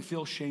make them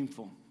feel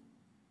shameful.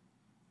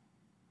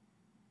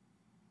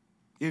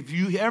 If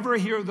you ever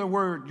hear the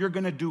word, you're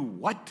going to do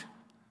what?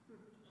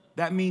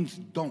 That means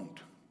don't.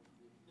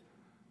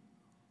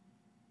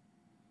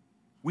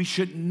 We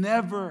should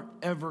never,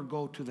 ever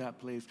go to that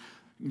place.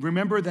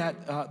 Remember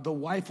that the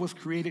wife was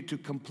created to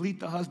complete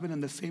the husband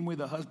in the same way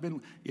the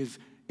husband is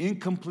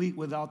incomplete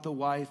without the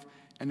wife,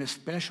 and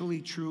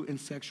especially true in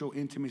sexual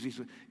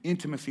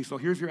intimacy. So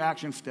here's your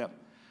action step.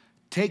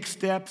 Take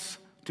steps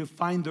to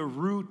find the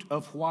root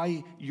of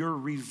why you're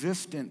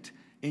resistant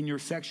in your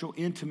sexual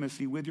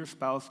intimacy with your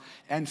spouse,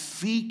 and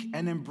seek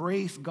and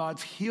embrace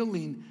God's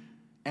healing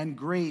and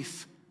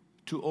grace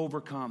to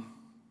overcome.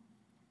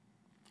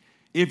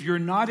 If you're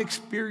not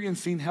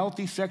experiencing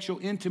healthy sexual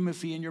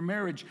intimacy in your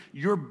marriage,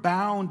 you're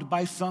bound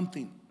by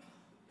something.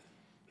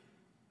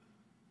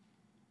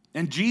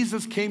 And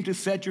Jesus came to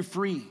set you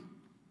free.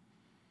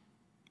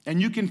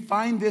 And you can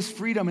find this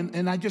freedom,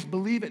 and I just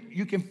believe it.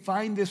 You can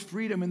find this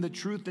freedom in the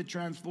Truth That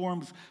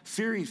Transforms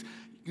series.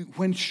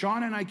 When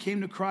Sean and I came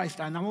to Christ,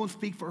 and I won't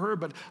speak for her,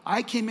 but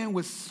I came in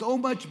with so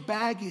much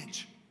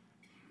baggage.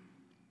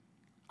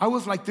 I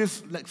was like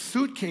this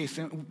suitcase,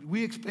 and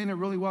we explain it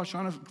really well.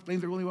 Shauna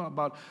explains it really well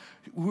about,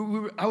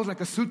 I was like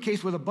a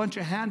suitcase with a bunch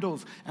of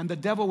handles, and the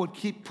devil would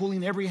keep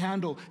pulling every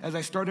handle as I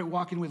started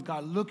walking with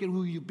God. Look at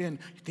who you've been.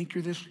 You think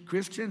you're this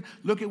Christian?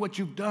 Look at what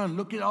you've done.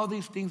 Look at all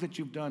these things that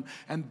you've done.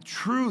 And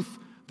truth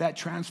that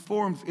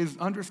transforms is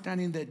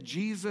understanding that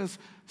Jesus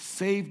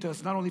saved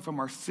us not only from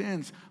our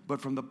sins, but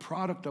from the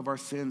product of our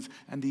sins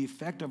and the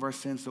effect of our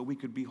sins, so we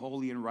could be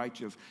holy and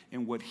righteous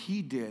in what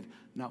he did,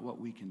 not what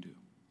we can do.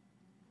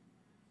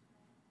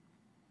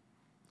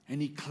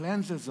 And he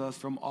cleanses us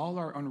from all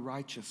our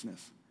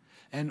unrighteousness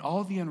and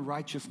all the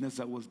unrighteousness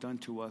that was done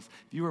to us.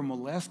 If you were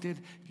molested,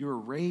 if you were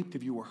raped,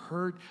 if you were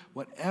hurt,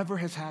 whatever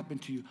has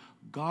happened to you,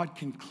 God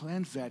can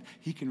cleanse that.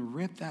 He can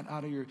rip that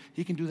out of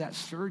he can do that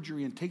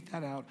surgery and take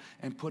that out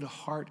and put a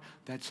heart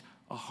that's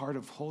a heart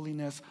of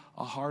holiness,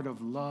 a heart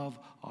of love,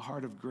 a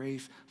heart of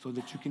grace, so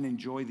that you can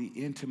enjoy the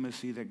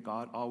intimacy that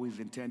God always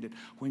intended.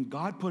 When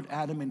God put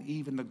Adam and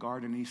Eve in the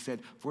garden, he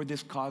said, for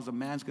this cause, a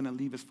man's going to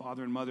leave his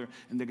father and mother,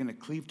 and they're going to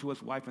cleave to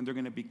his wife, and they're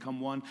going to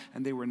become one,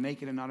 and they were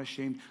naked and not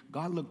ashamed.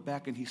 God looked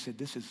back and he said,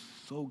 this is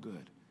so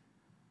good.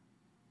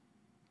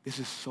 This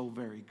is so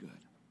very good.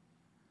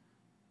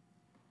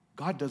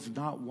 God does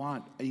not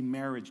want a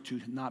marriage to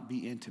not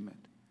be intimate.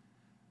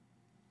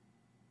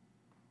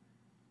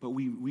 But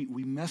we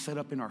mess it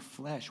up in our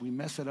flesh. We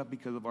mess it up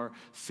because of our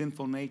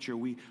sinful nature.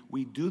 We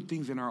do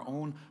things in our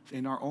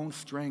own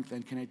strength.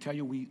 And can I tell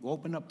you, we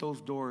open up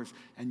those doors,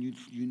 and you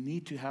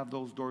need to have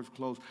those doors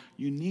closed.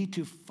 You need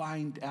to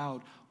find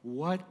out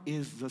what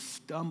is the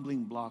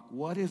stumbling block.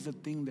 What is the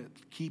thing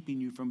that's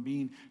keeping you from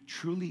being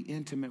truly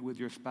intimate with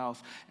your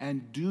spouse?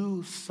 And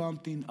do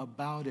something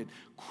about it.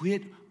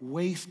 Quit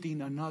wasting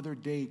another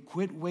day.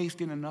 Quit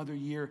wasting another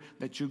year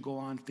that you go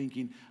on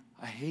thinking,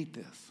 I hate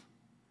this.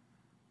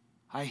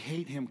 I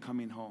hate him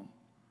coming home.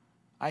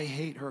 I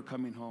hate her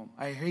coming home.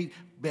 I hate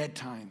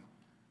bedtime.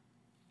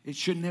 It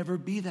should never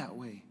be that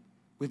way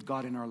with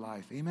God in our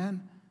life.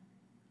 Amen?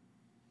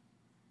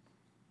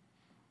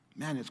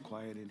 Man, it's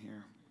quiet in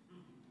here.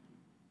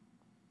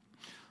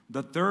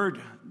 The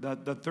third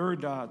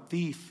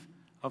thief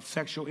of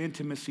sexual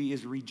intimacy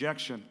is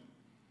rejection.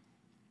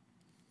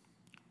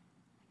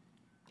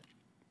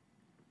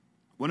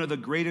 One of the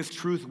greatest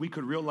truths we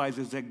could realize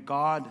is that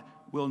God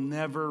will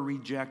never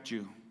reject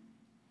you.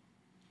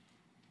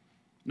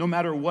 No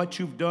matter what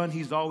you've done,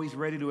 he's always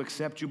ready to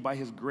accept you by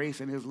his grace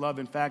and his love.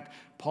 In fact,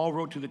 Paul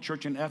wrote to the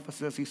church in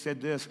Ephesus, he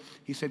said this,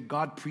 he said,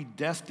 God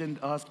predestined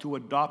us to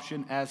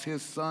adoption as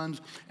his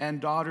sons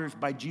and daughters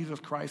by Jesus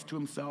Christ to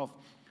himself,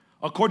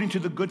 according to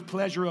the good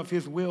pleasure of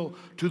his will,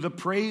 to the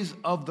praise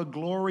of the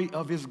glory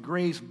of his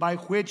grace, by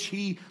which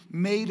he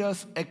made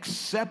us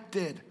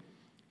accepted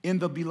in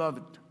the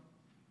beloved.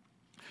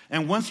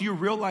 And once you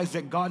realize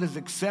that God has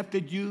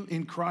accepted you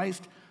in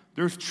Christ,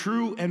 there's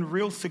true and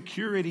real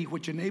security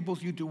which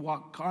enables you to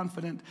walk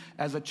confident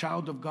as a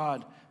child of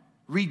God.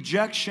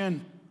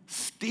 Rejection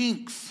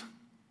stinks.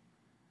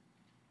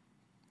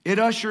 It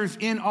ushers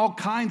in all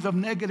kinds of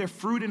negative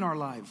fruit in our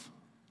lives.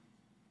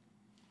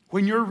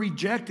 When you're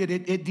rejected,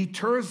 it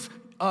deters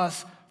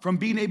us from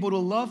being able to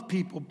love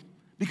people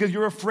because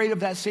you're afraid of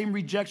that same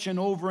rejection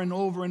over and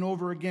over and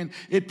over again.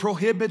 It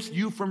prohibits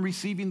you from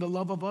receiving the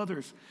love of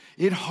others.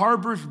 It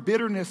harbors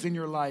bitterness in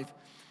your life.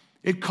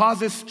 It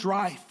causes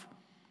strife.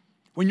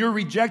 When you're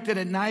rejected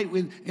at night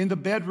in the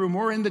bedroom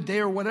or in the day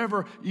or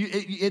whatever,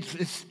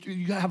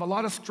 you have a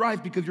lot of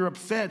strife because you're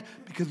upset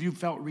because you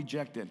felt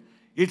rejected.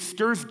 It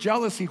stirs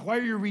jealousy. Why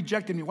are you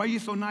rejecting me? Why are you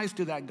so nice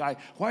to that guy?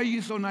 Why are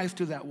you so nice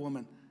to that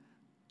woman?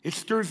 It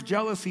stirs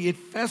jealousy. It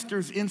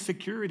festers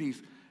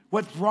insecurities.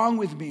 What's wrong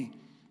with me?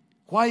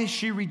 Why is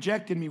she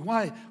rejecting me?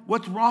 Why?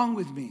 What's wrong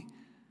with me?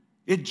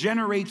 It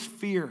generates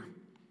fear.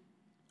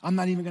 I'm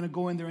not even going to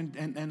go in there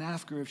and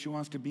ask her if she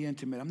wants to be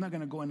intimate. I'm not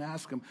going to go and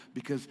ask him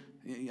because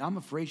I'm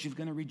afraid she's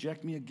going to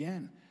reject me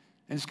again.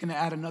 And it's going to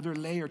add another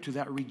layer to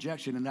that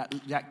rejection. And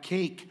that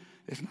cake,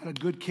 it's not a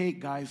good cake,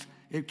 guys.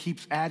 It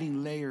keeps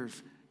adding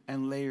layers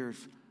and layers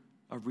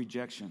of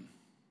rejection.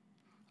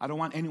 I don't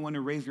want anyone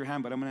to raise your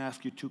hand, but I'm going to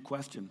ask you two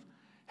questions.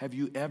 Have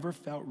you ever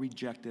felt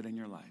rejected in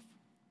your life?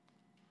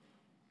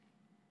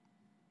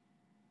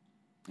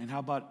 And how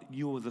about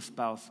you as a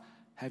spouse?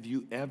 have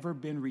you ever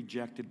been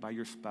rejected by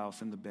your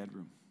spouse in the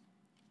bedroom?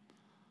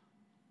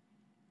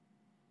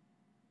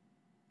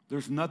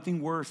 There's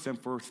nothing worse than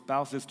for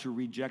spouses to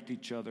reject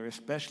each other,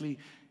 especially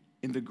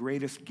in the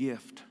greatest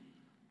gift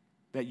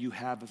that you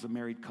have as a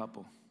married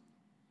couple.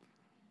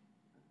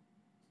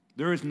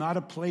 There is not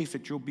a place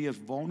that you'll be as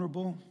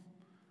vulnerable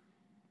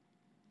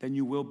than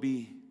you will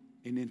be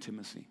in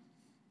intimacy.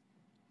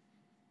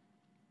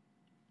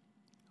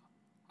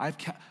 I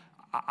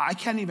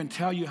can't even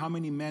tell you how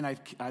many men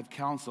I've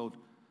counseled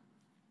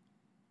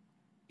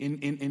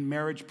in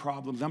marriage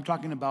problems. I'm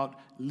talking about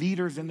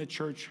leaders in the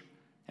church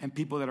and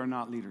people that are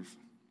not leaders.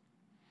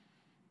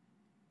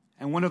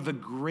 And one of the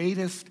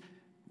greatest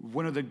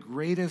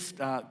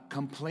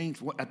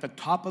complaints at the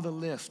top of the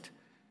list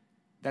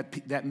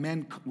that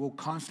men will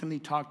constantly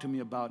talk to me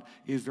about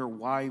is their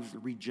wives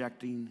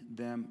rejecting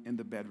them in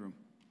the bedroom.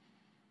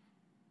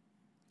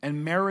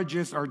 And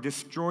marriages are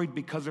destroyed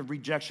because of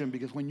rejection,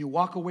 because when you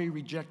walk away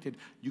rejected,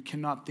 you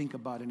cannot think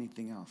about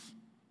anything else.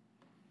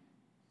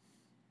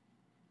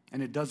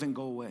 And it doesn't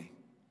go away.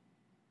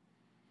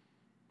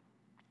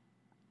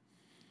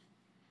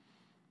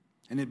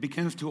 And it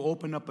begins to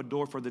open up a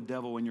door for the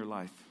devil in your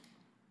life.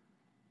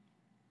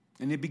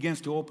 And it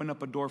begins to open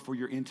up a door for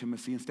your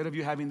intimacy. Instead of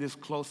you having this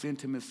close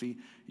intimacy,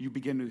 you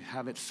begin to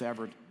have it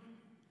severed.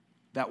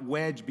 That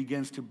wedge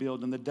begins to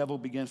build and the devil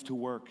begins to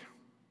work.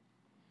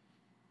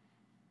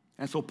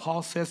 And so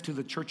Paul says to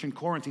the church in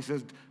Corinth, he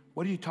says,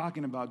 what are you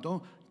talking about?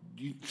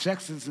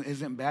 Sex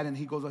isn't bad. And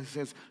he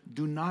says,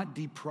 do not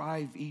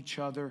deprive each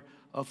other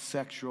of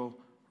sexual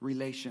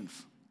relations.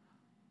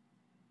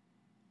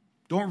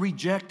 Don't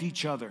reject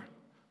each other.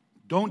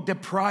 Don't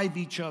deprive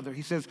each other.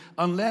 He says,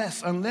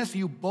 unless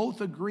you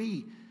both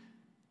agree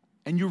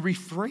and you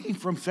refrain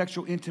from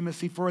sexual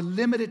intimacy for a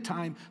limited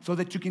time so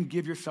that you can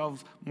give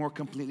yourselves more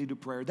completely to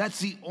prayer. That's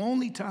the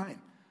only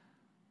time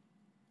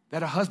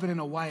that a husband and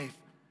a wife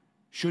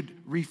should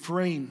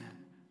refrain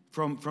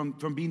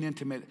from being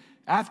intimate.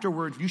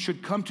 Afterwards, you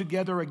should come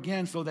together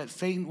again so that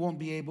Satan won't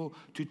be able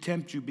to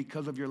tempt you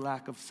because of your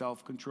lack of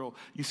self-control.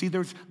 You see,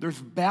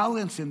 there's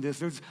balance in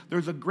this.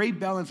 There's a great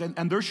balance,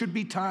 and there should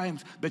be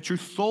times that you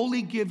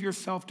solely give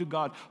yourself to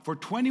God. For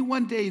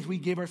 21 days, we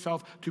gave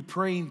ourselves to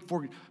praying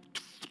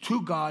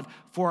to God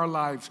for our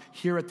lives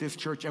here at this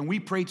church. And we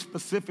prayed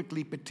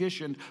specifically,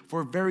 petitioned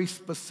for very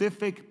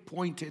specific,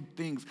 pointed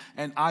things.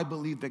 And I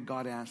believe that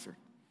God answered.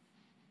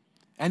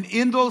 And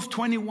in those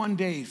 21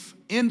 days,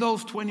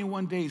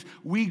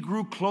 we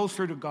grew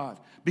closer to God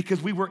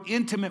because we were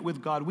intimate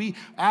with God. We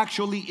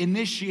actually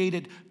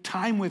initiated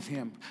time with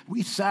Him.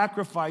 We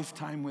sacrificed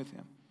time with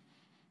Him.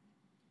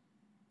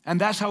 And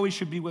that's how we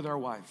should be with our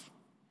wives.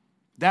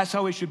 That's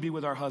how we should be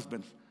with our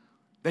husbands.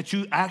 That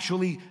you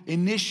actually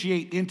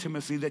initiate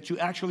intimacy, that you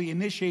actually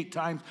initiate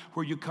times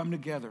where you come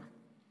together.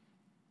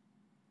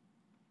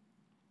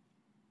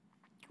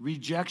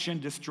 Rejection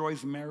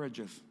destroys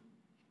marriages.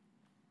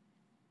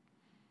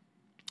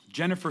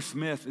 Jennifer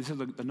Smith, this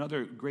is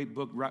another great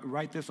book.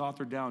 Write this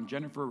author down.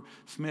 Jennifer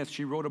Smith,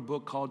 she wrote a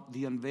book called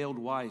The Unveiled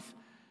Wife.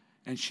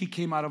 And she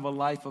came out of a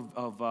life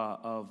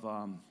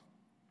of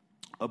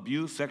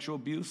abuse, sexual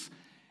abuse.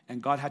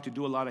 And God had to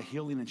do a lot of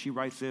healing. And she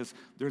writes this,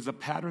 there's a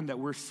pattern that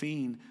we're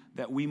seeing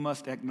that we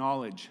must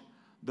acknowledge.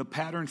 The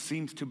pattern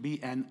seems to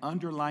be an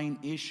underlying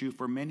issue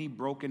for many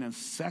broken and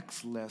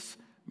sexless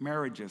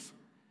marriages.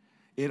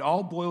 It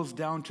all boils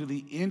down to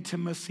the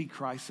intimacy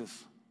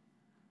crisis.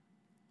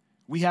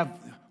 We have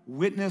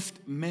witnessed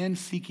men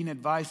seeking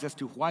advice as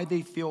to why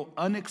they feel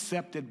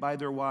unaccepted by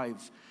their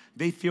wives.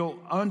 They feel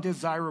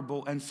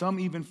undesirable, and some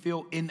even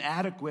feel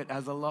inadequate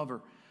as a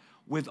lover.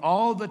 With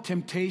all the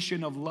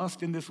temptation of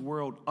lust in this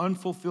world,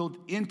 unfulfilled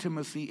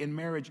intimacy in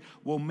marriage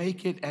will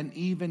make it an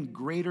even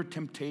greater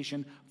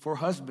temptation for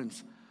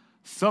husbands.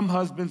 Some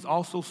husbands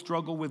also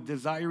struggle with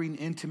desiring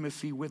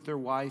intimacy with their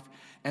wife,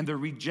 and the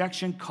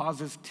rejection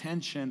causes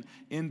tension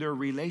in their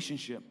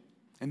relationship.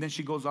 And then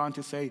she goes on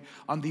to say,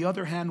 on the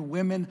other hand,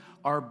 women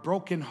are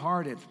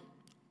brokenhearted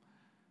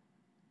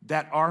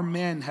that our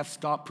men have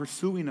stopped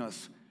pursuing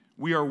us.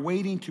 We are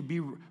waiting to be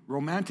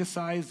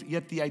romanticized,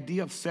 yet the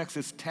idea of sex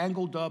is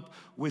tangled up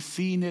with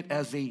seeing it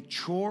as a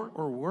chore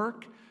or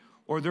work,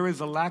 or there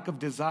is a lack of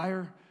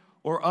desire,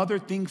 or other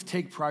things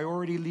take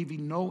priority,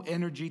 leaving no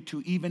energy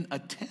to even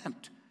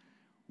attempt.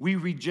 We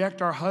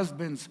reject our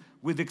husbands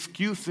with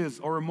excuses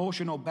or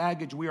emotional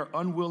baggage we are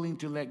unwilling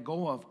to let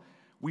go of.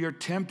 We are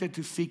tempted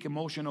to seek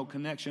emotional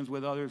connections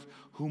with others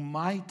who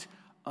might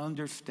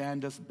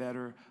understand us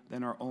better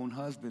than our own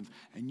husbands.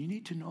 And you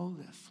need to know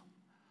this,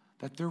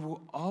 that there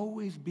will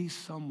always be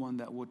someone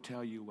that will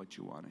tell you what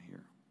you want to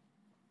hear.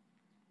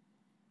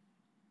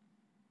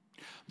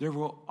 There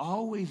will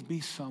always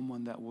be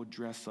someone that will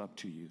dress up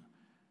to you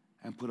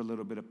and put a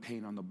little bit of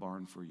paint on the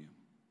barn for you.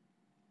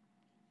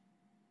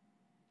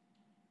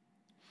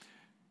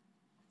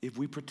 If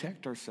we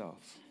protect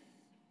ourselves,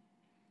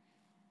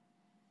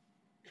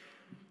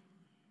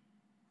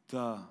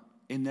 the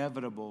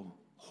inevitable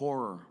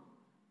horror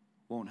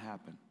won't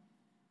happen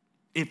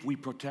if we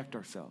protect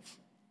ourselves.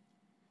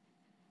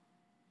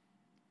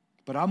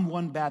 But I'm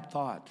one bad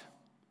thought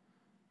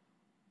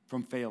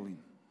from failing.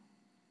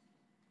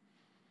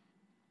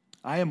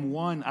 I am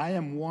one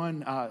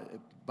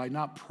by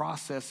not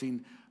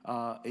processing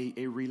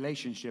a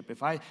relationship.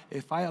 If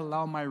I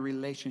allow my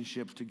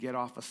relationships to get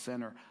off a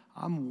center,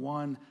 I'm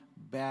one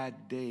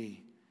bad day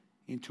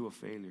into a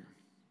failure.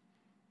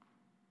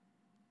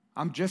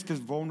 I'm just as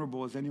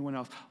vulnerable as anyone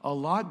else. A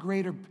lot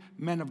greater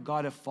men of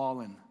God have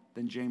fallen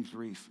than James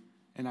Reese,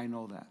 and I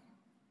know that.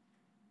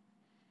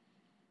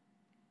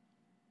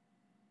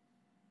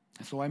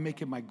 And so I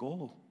make it my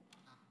goal.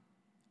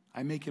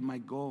 I make it my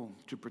goal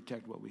to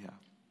protect what we have.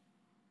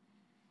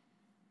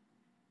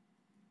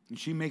 And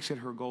she makes it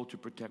her goal to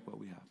protect what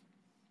we have.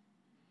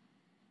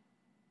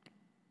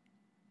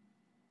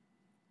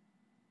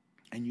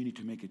 And you need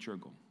to make it your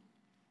goal.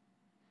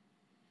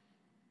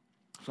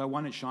 So I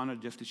wanted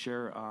Shauna just to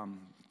share,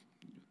 I'm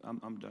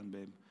done,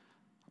 babe.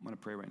 I'm going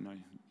to pray right now.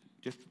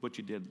 Just what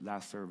you did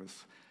last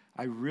service.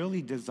 I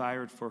really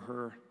desired for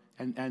her,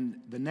 and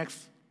the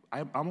next,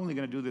 I'm only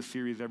going to do this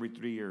series every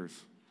 3 years,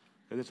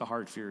 because it's a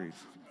hard series.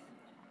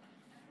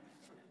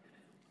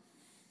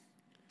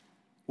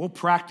 We'll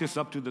practice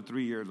up to the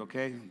 3 years,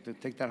 okay?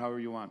 Take that however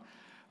you want.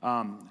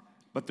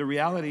 But the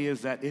reality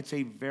is that it's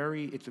a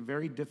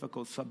very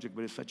difficult subject,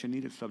 but it's such a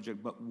needed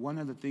subject. But one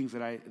of the things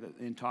that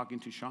in talking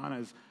to Shauna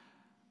is,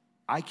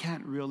 I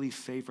can't really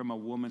say from a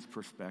woman's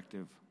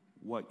perspective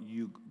what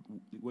you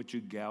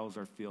gals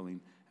are feeling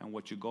and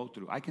what you go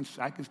through. I can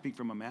speak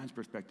from a man's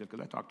perspective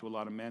because I talk to a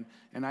lot of men,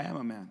 and I am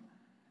a man.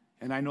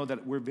 And I know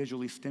that we're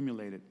visually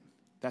stimulated.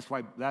 That's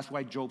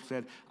why Job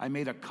said, I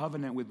made a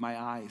covenant with my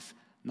eyes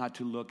not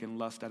to look and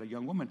lust at a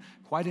young woman.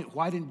 Why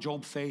didn't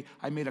Job say,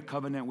 I made a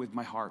covenant with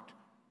my heart?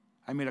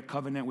 I made a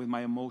covenant with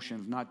my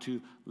emotions not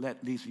to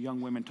let these young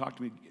women talk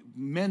to me.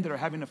 Men that are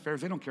having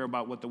affairs, they don't care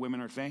about what the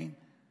women are saying.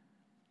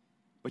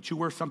 But you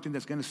wear something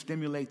that's going to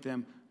stimulate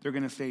them. They're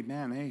going to say,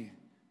 man, hey,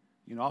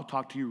 I'll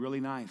talk to you really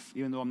nice.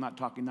 Even though I'm not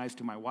talking nice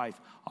to my wife,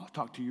 I'll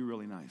talk to you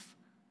really nice.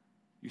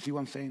 You see what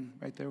I'm saying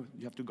right there?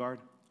 You have to guard?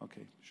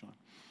 Okay, Sean.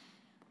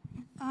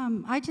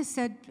 I just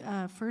said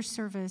first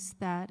service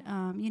that,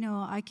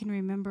 I can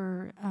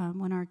remember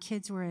when our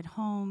kids were at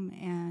home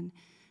and,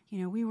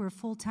 we were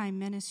full-time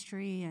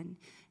ministry and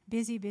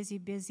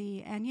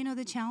busy. And,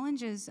 the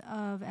challenges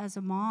of, as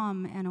a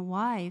mom and a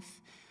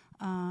wife,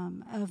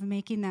 of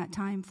making that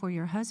time for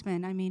your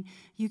husband. I mean,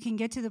 you can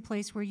get to the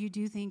place where you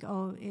do think,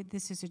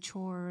 this is a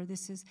chore,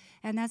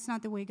 and that's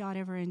not the way God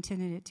ever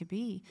intended it to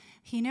be.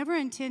 He never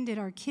intended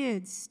our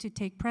kids to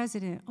take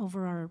precedent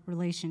over our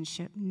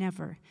relationship,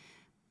 never.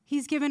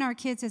 He's given our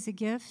kids as a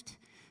gift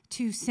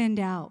to send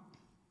out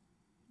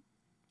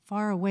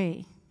far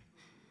away.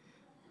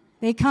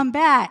 They come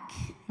back,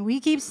 and we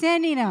keep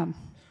sending them.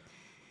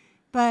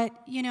 But,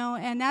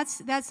 and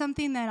that's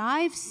something that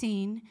I've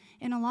seen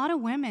in a lot of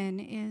women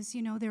is,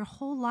 their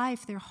whole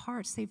life, their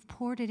hearts, they've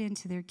poured it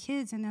into their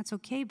kids, and that's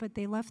okay, but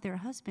they left their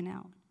husband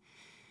out.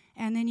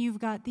 And then you've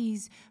got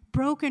these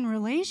broken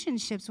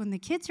relationships when the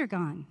kids are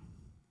gone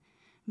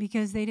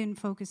because they didn't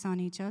focus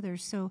on each other.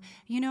 So,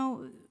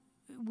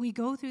 we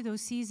go through those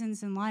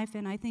seasons in life,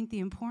 and I think the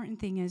important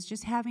thing is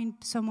just having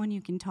someone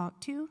you can talk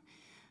to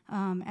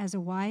as a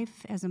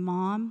wife, as a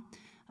mom,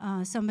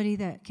 somebody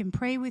that can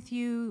pray with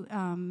you,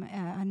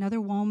 another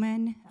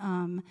woman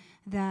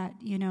that,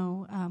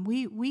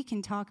 we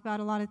can talk about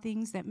a lot of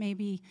things that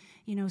maybe,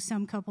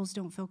 some couples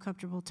don't feel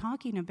comfortable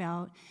talking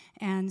about.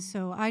 And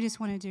so I just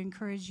wanted to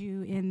encourage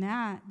you in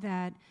that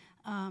the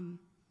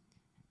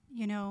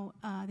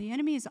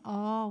enemy is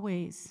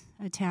always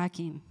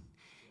attacking,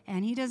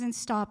 and he doesn't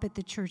stop at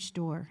the church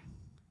door.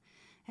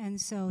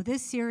 And so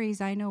this series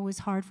I know was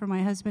hard for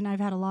my husband. I've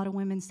had a lot of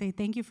women say,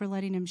 thank you for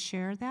letting him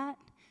share that.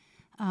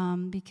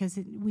 Because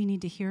we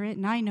need to hear it.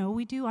 And I know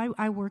we do.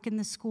 I work in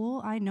the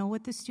school. I know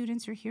what the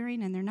students are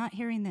hearing, and they're not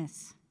hearing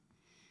this.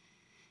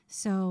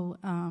 So,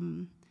 I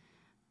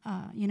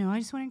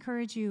just want to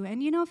encourage you.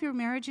 And, if your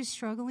marriage is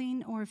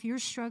struggling, or if you're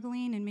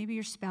struggling and maybe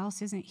your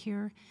spouse isn't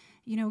here,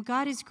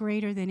 God is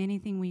greater than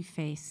anything we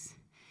face.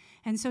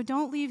 And so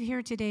don't leave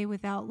here today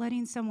without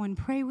letting someone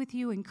pray with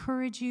you,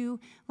 encourage you.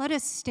 Let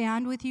us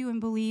stand with you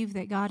and believe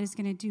that God is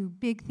going to do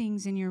big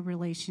things in your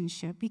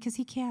relationship, because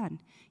he can.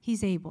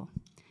 He's able.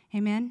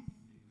 Amen.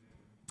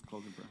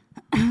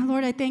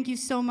 Lord, I thank you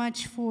so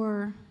much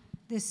for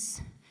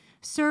this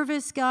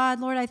service,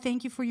 God. Lord, I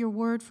thank you for your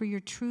word, for your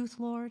truth,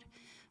 Lord,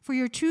 for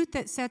your truth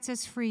that sets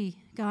us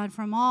free, God,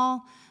 from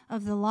all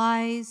of the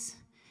lies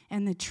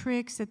and the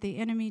tricks that the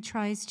enemy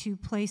tries to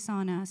place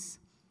on us.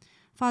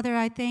 Father,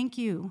 I thank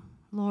you,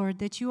 Lord,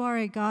 that you are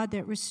a God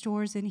that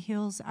restores and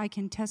heals. I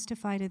can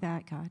testify to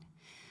that, God.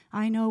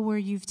 I know where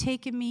you've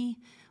taken me,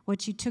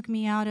 what you took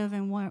me out of,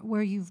 and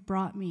where you've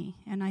brought me.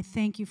 And I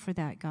thank you for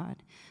that,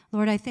 God.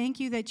 Lord, I thank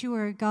you that you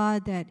are a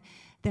God that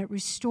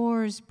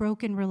restores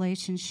broken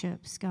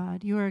relationships,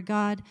 God. You are a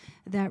God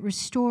that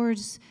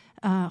restores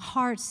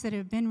hearts that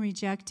have been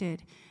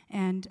rejected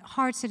and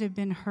hearts that have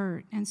been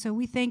hurt. And so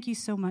we thank you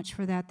so much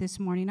for that this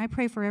morning. I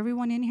pray for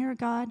everyone in here,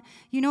 God.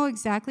 You know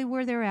exactly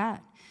where they're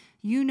at.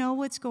 You know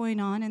what's going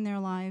on in their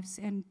lives.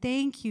 And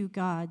thank you,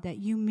 God, that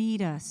you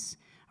meet us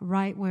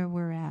right where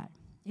we're at.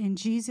 In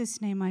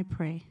Jesus' name I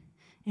pray.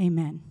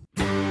 Amen.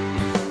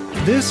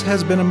 This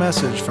has been a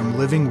message from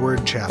Living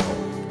Word Chapel.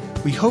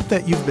 We hope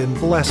that you've been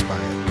blessed by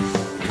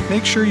it.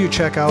 Make sure you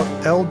check out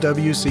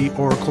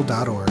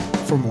lwcoracle.org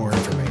for more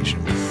information.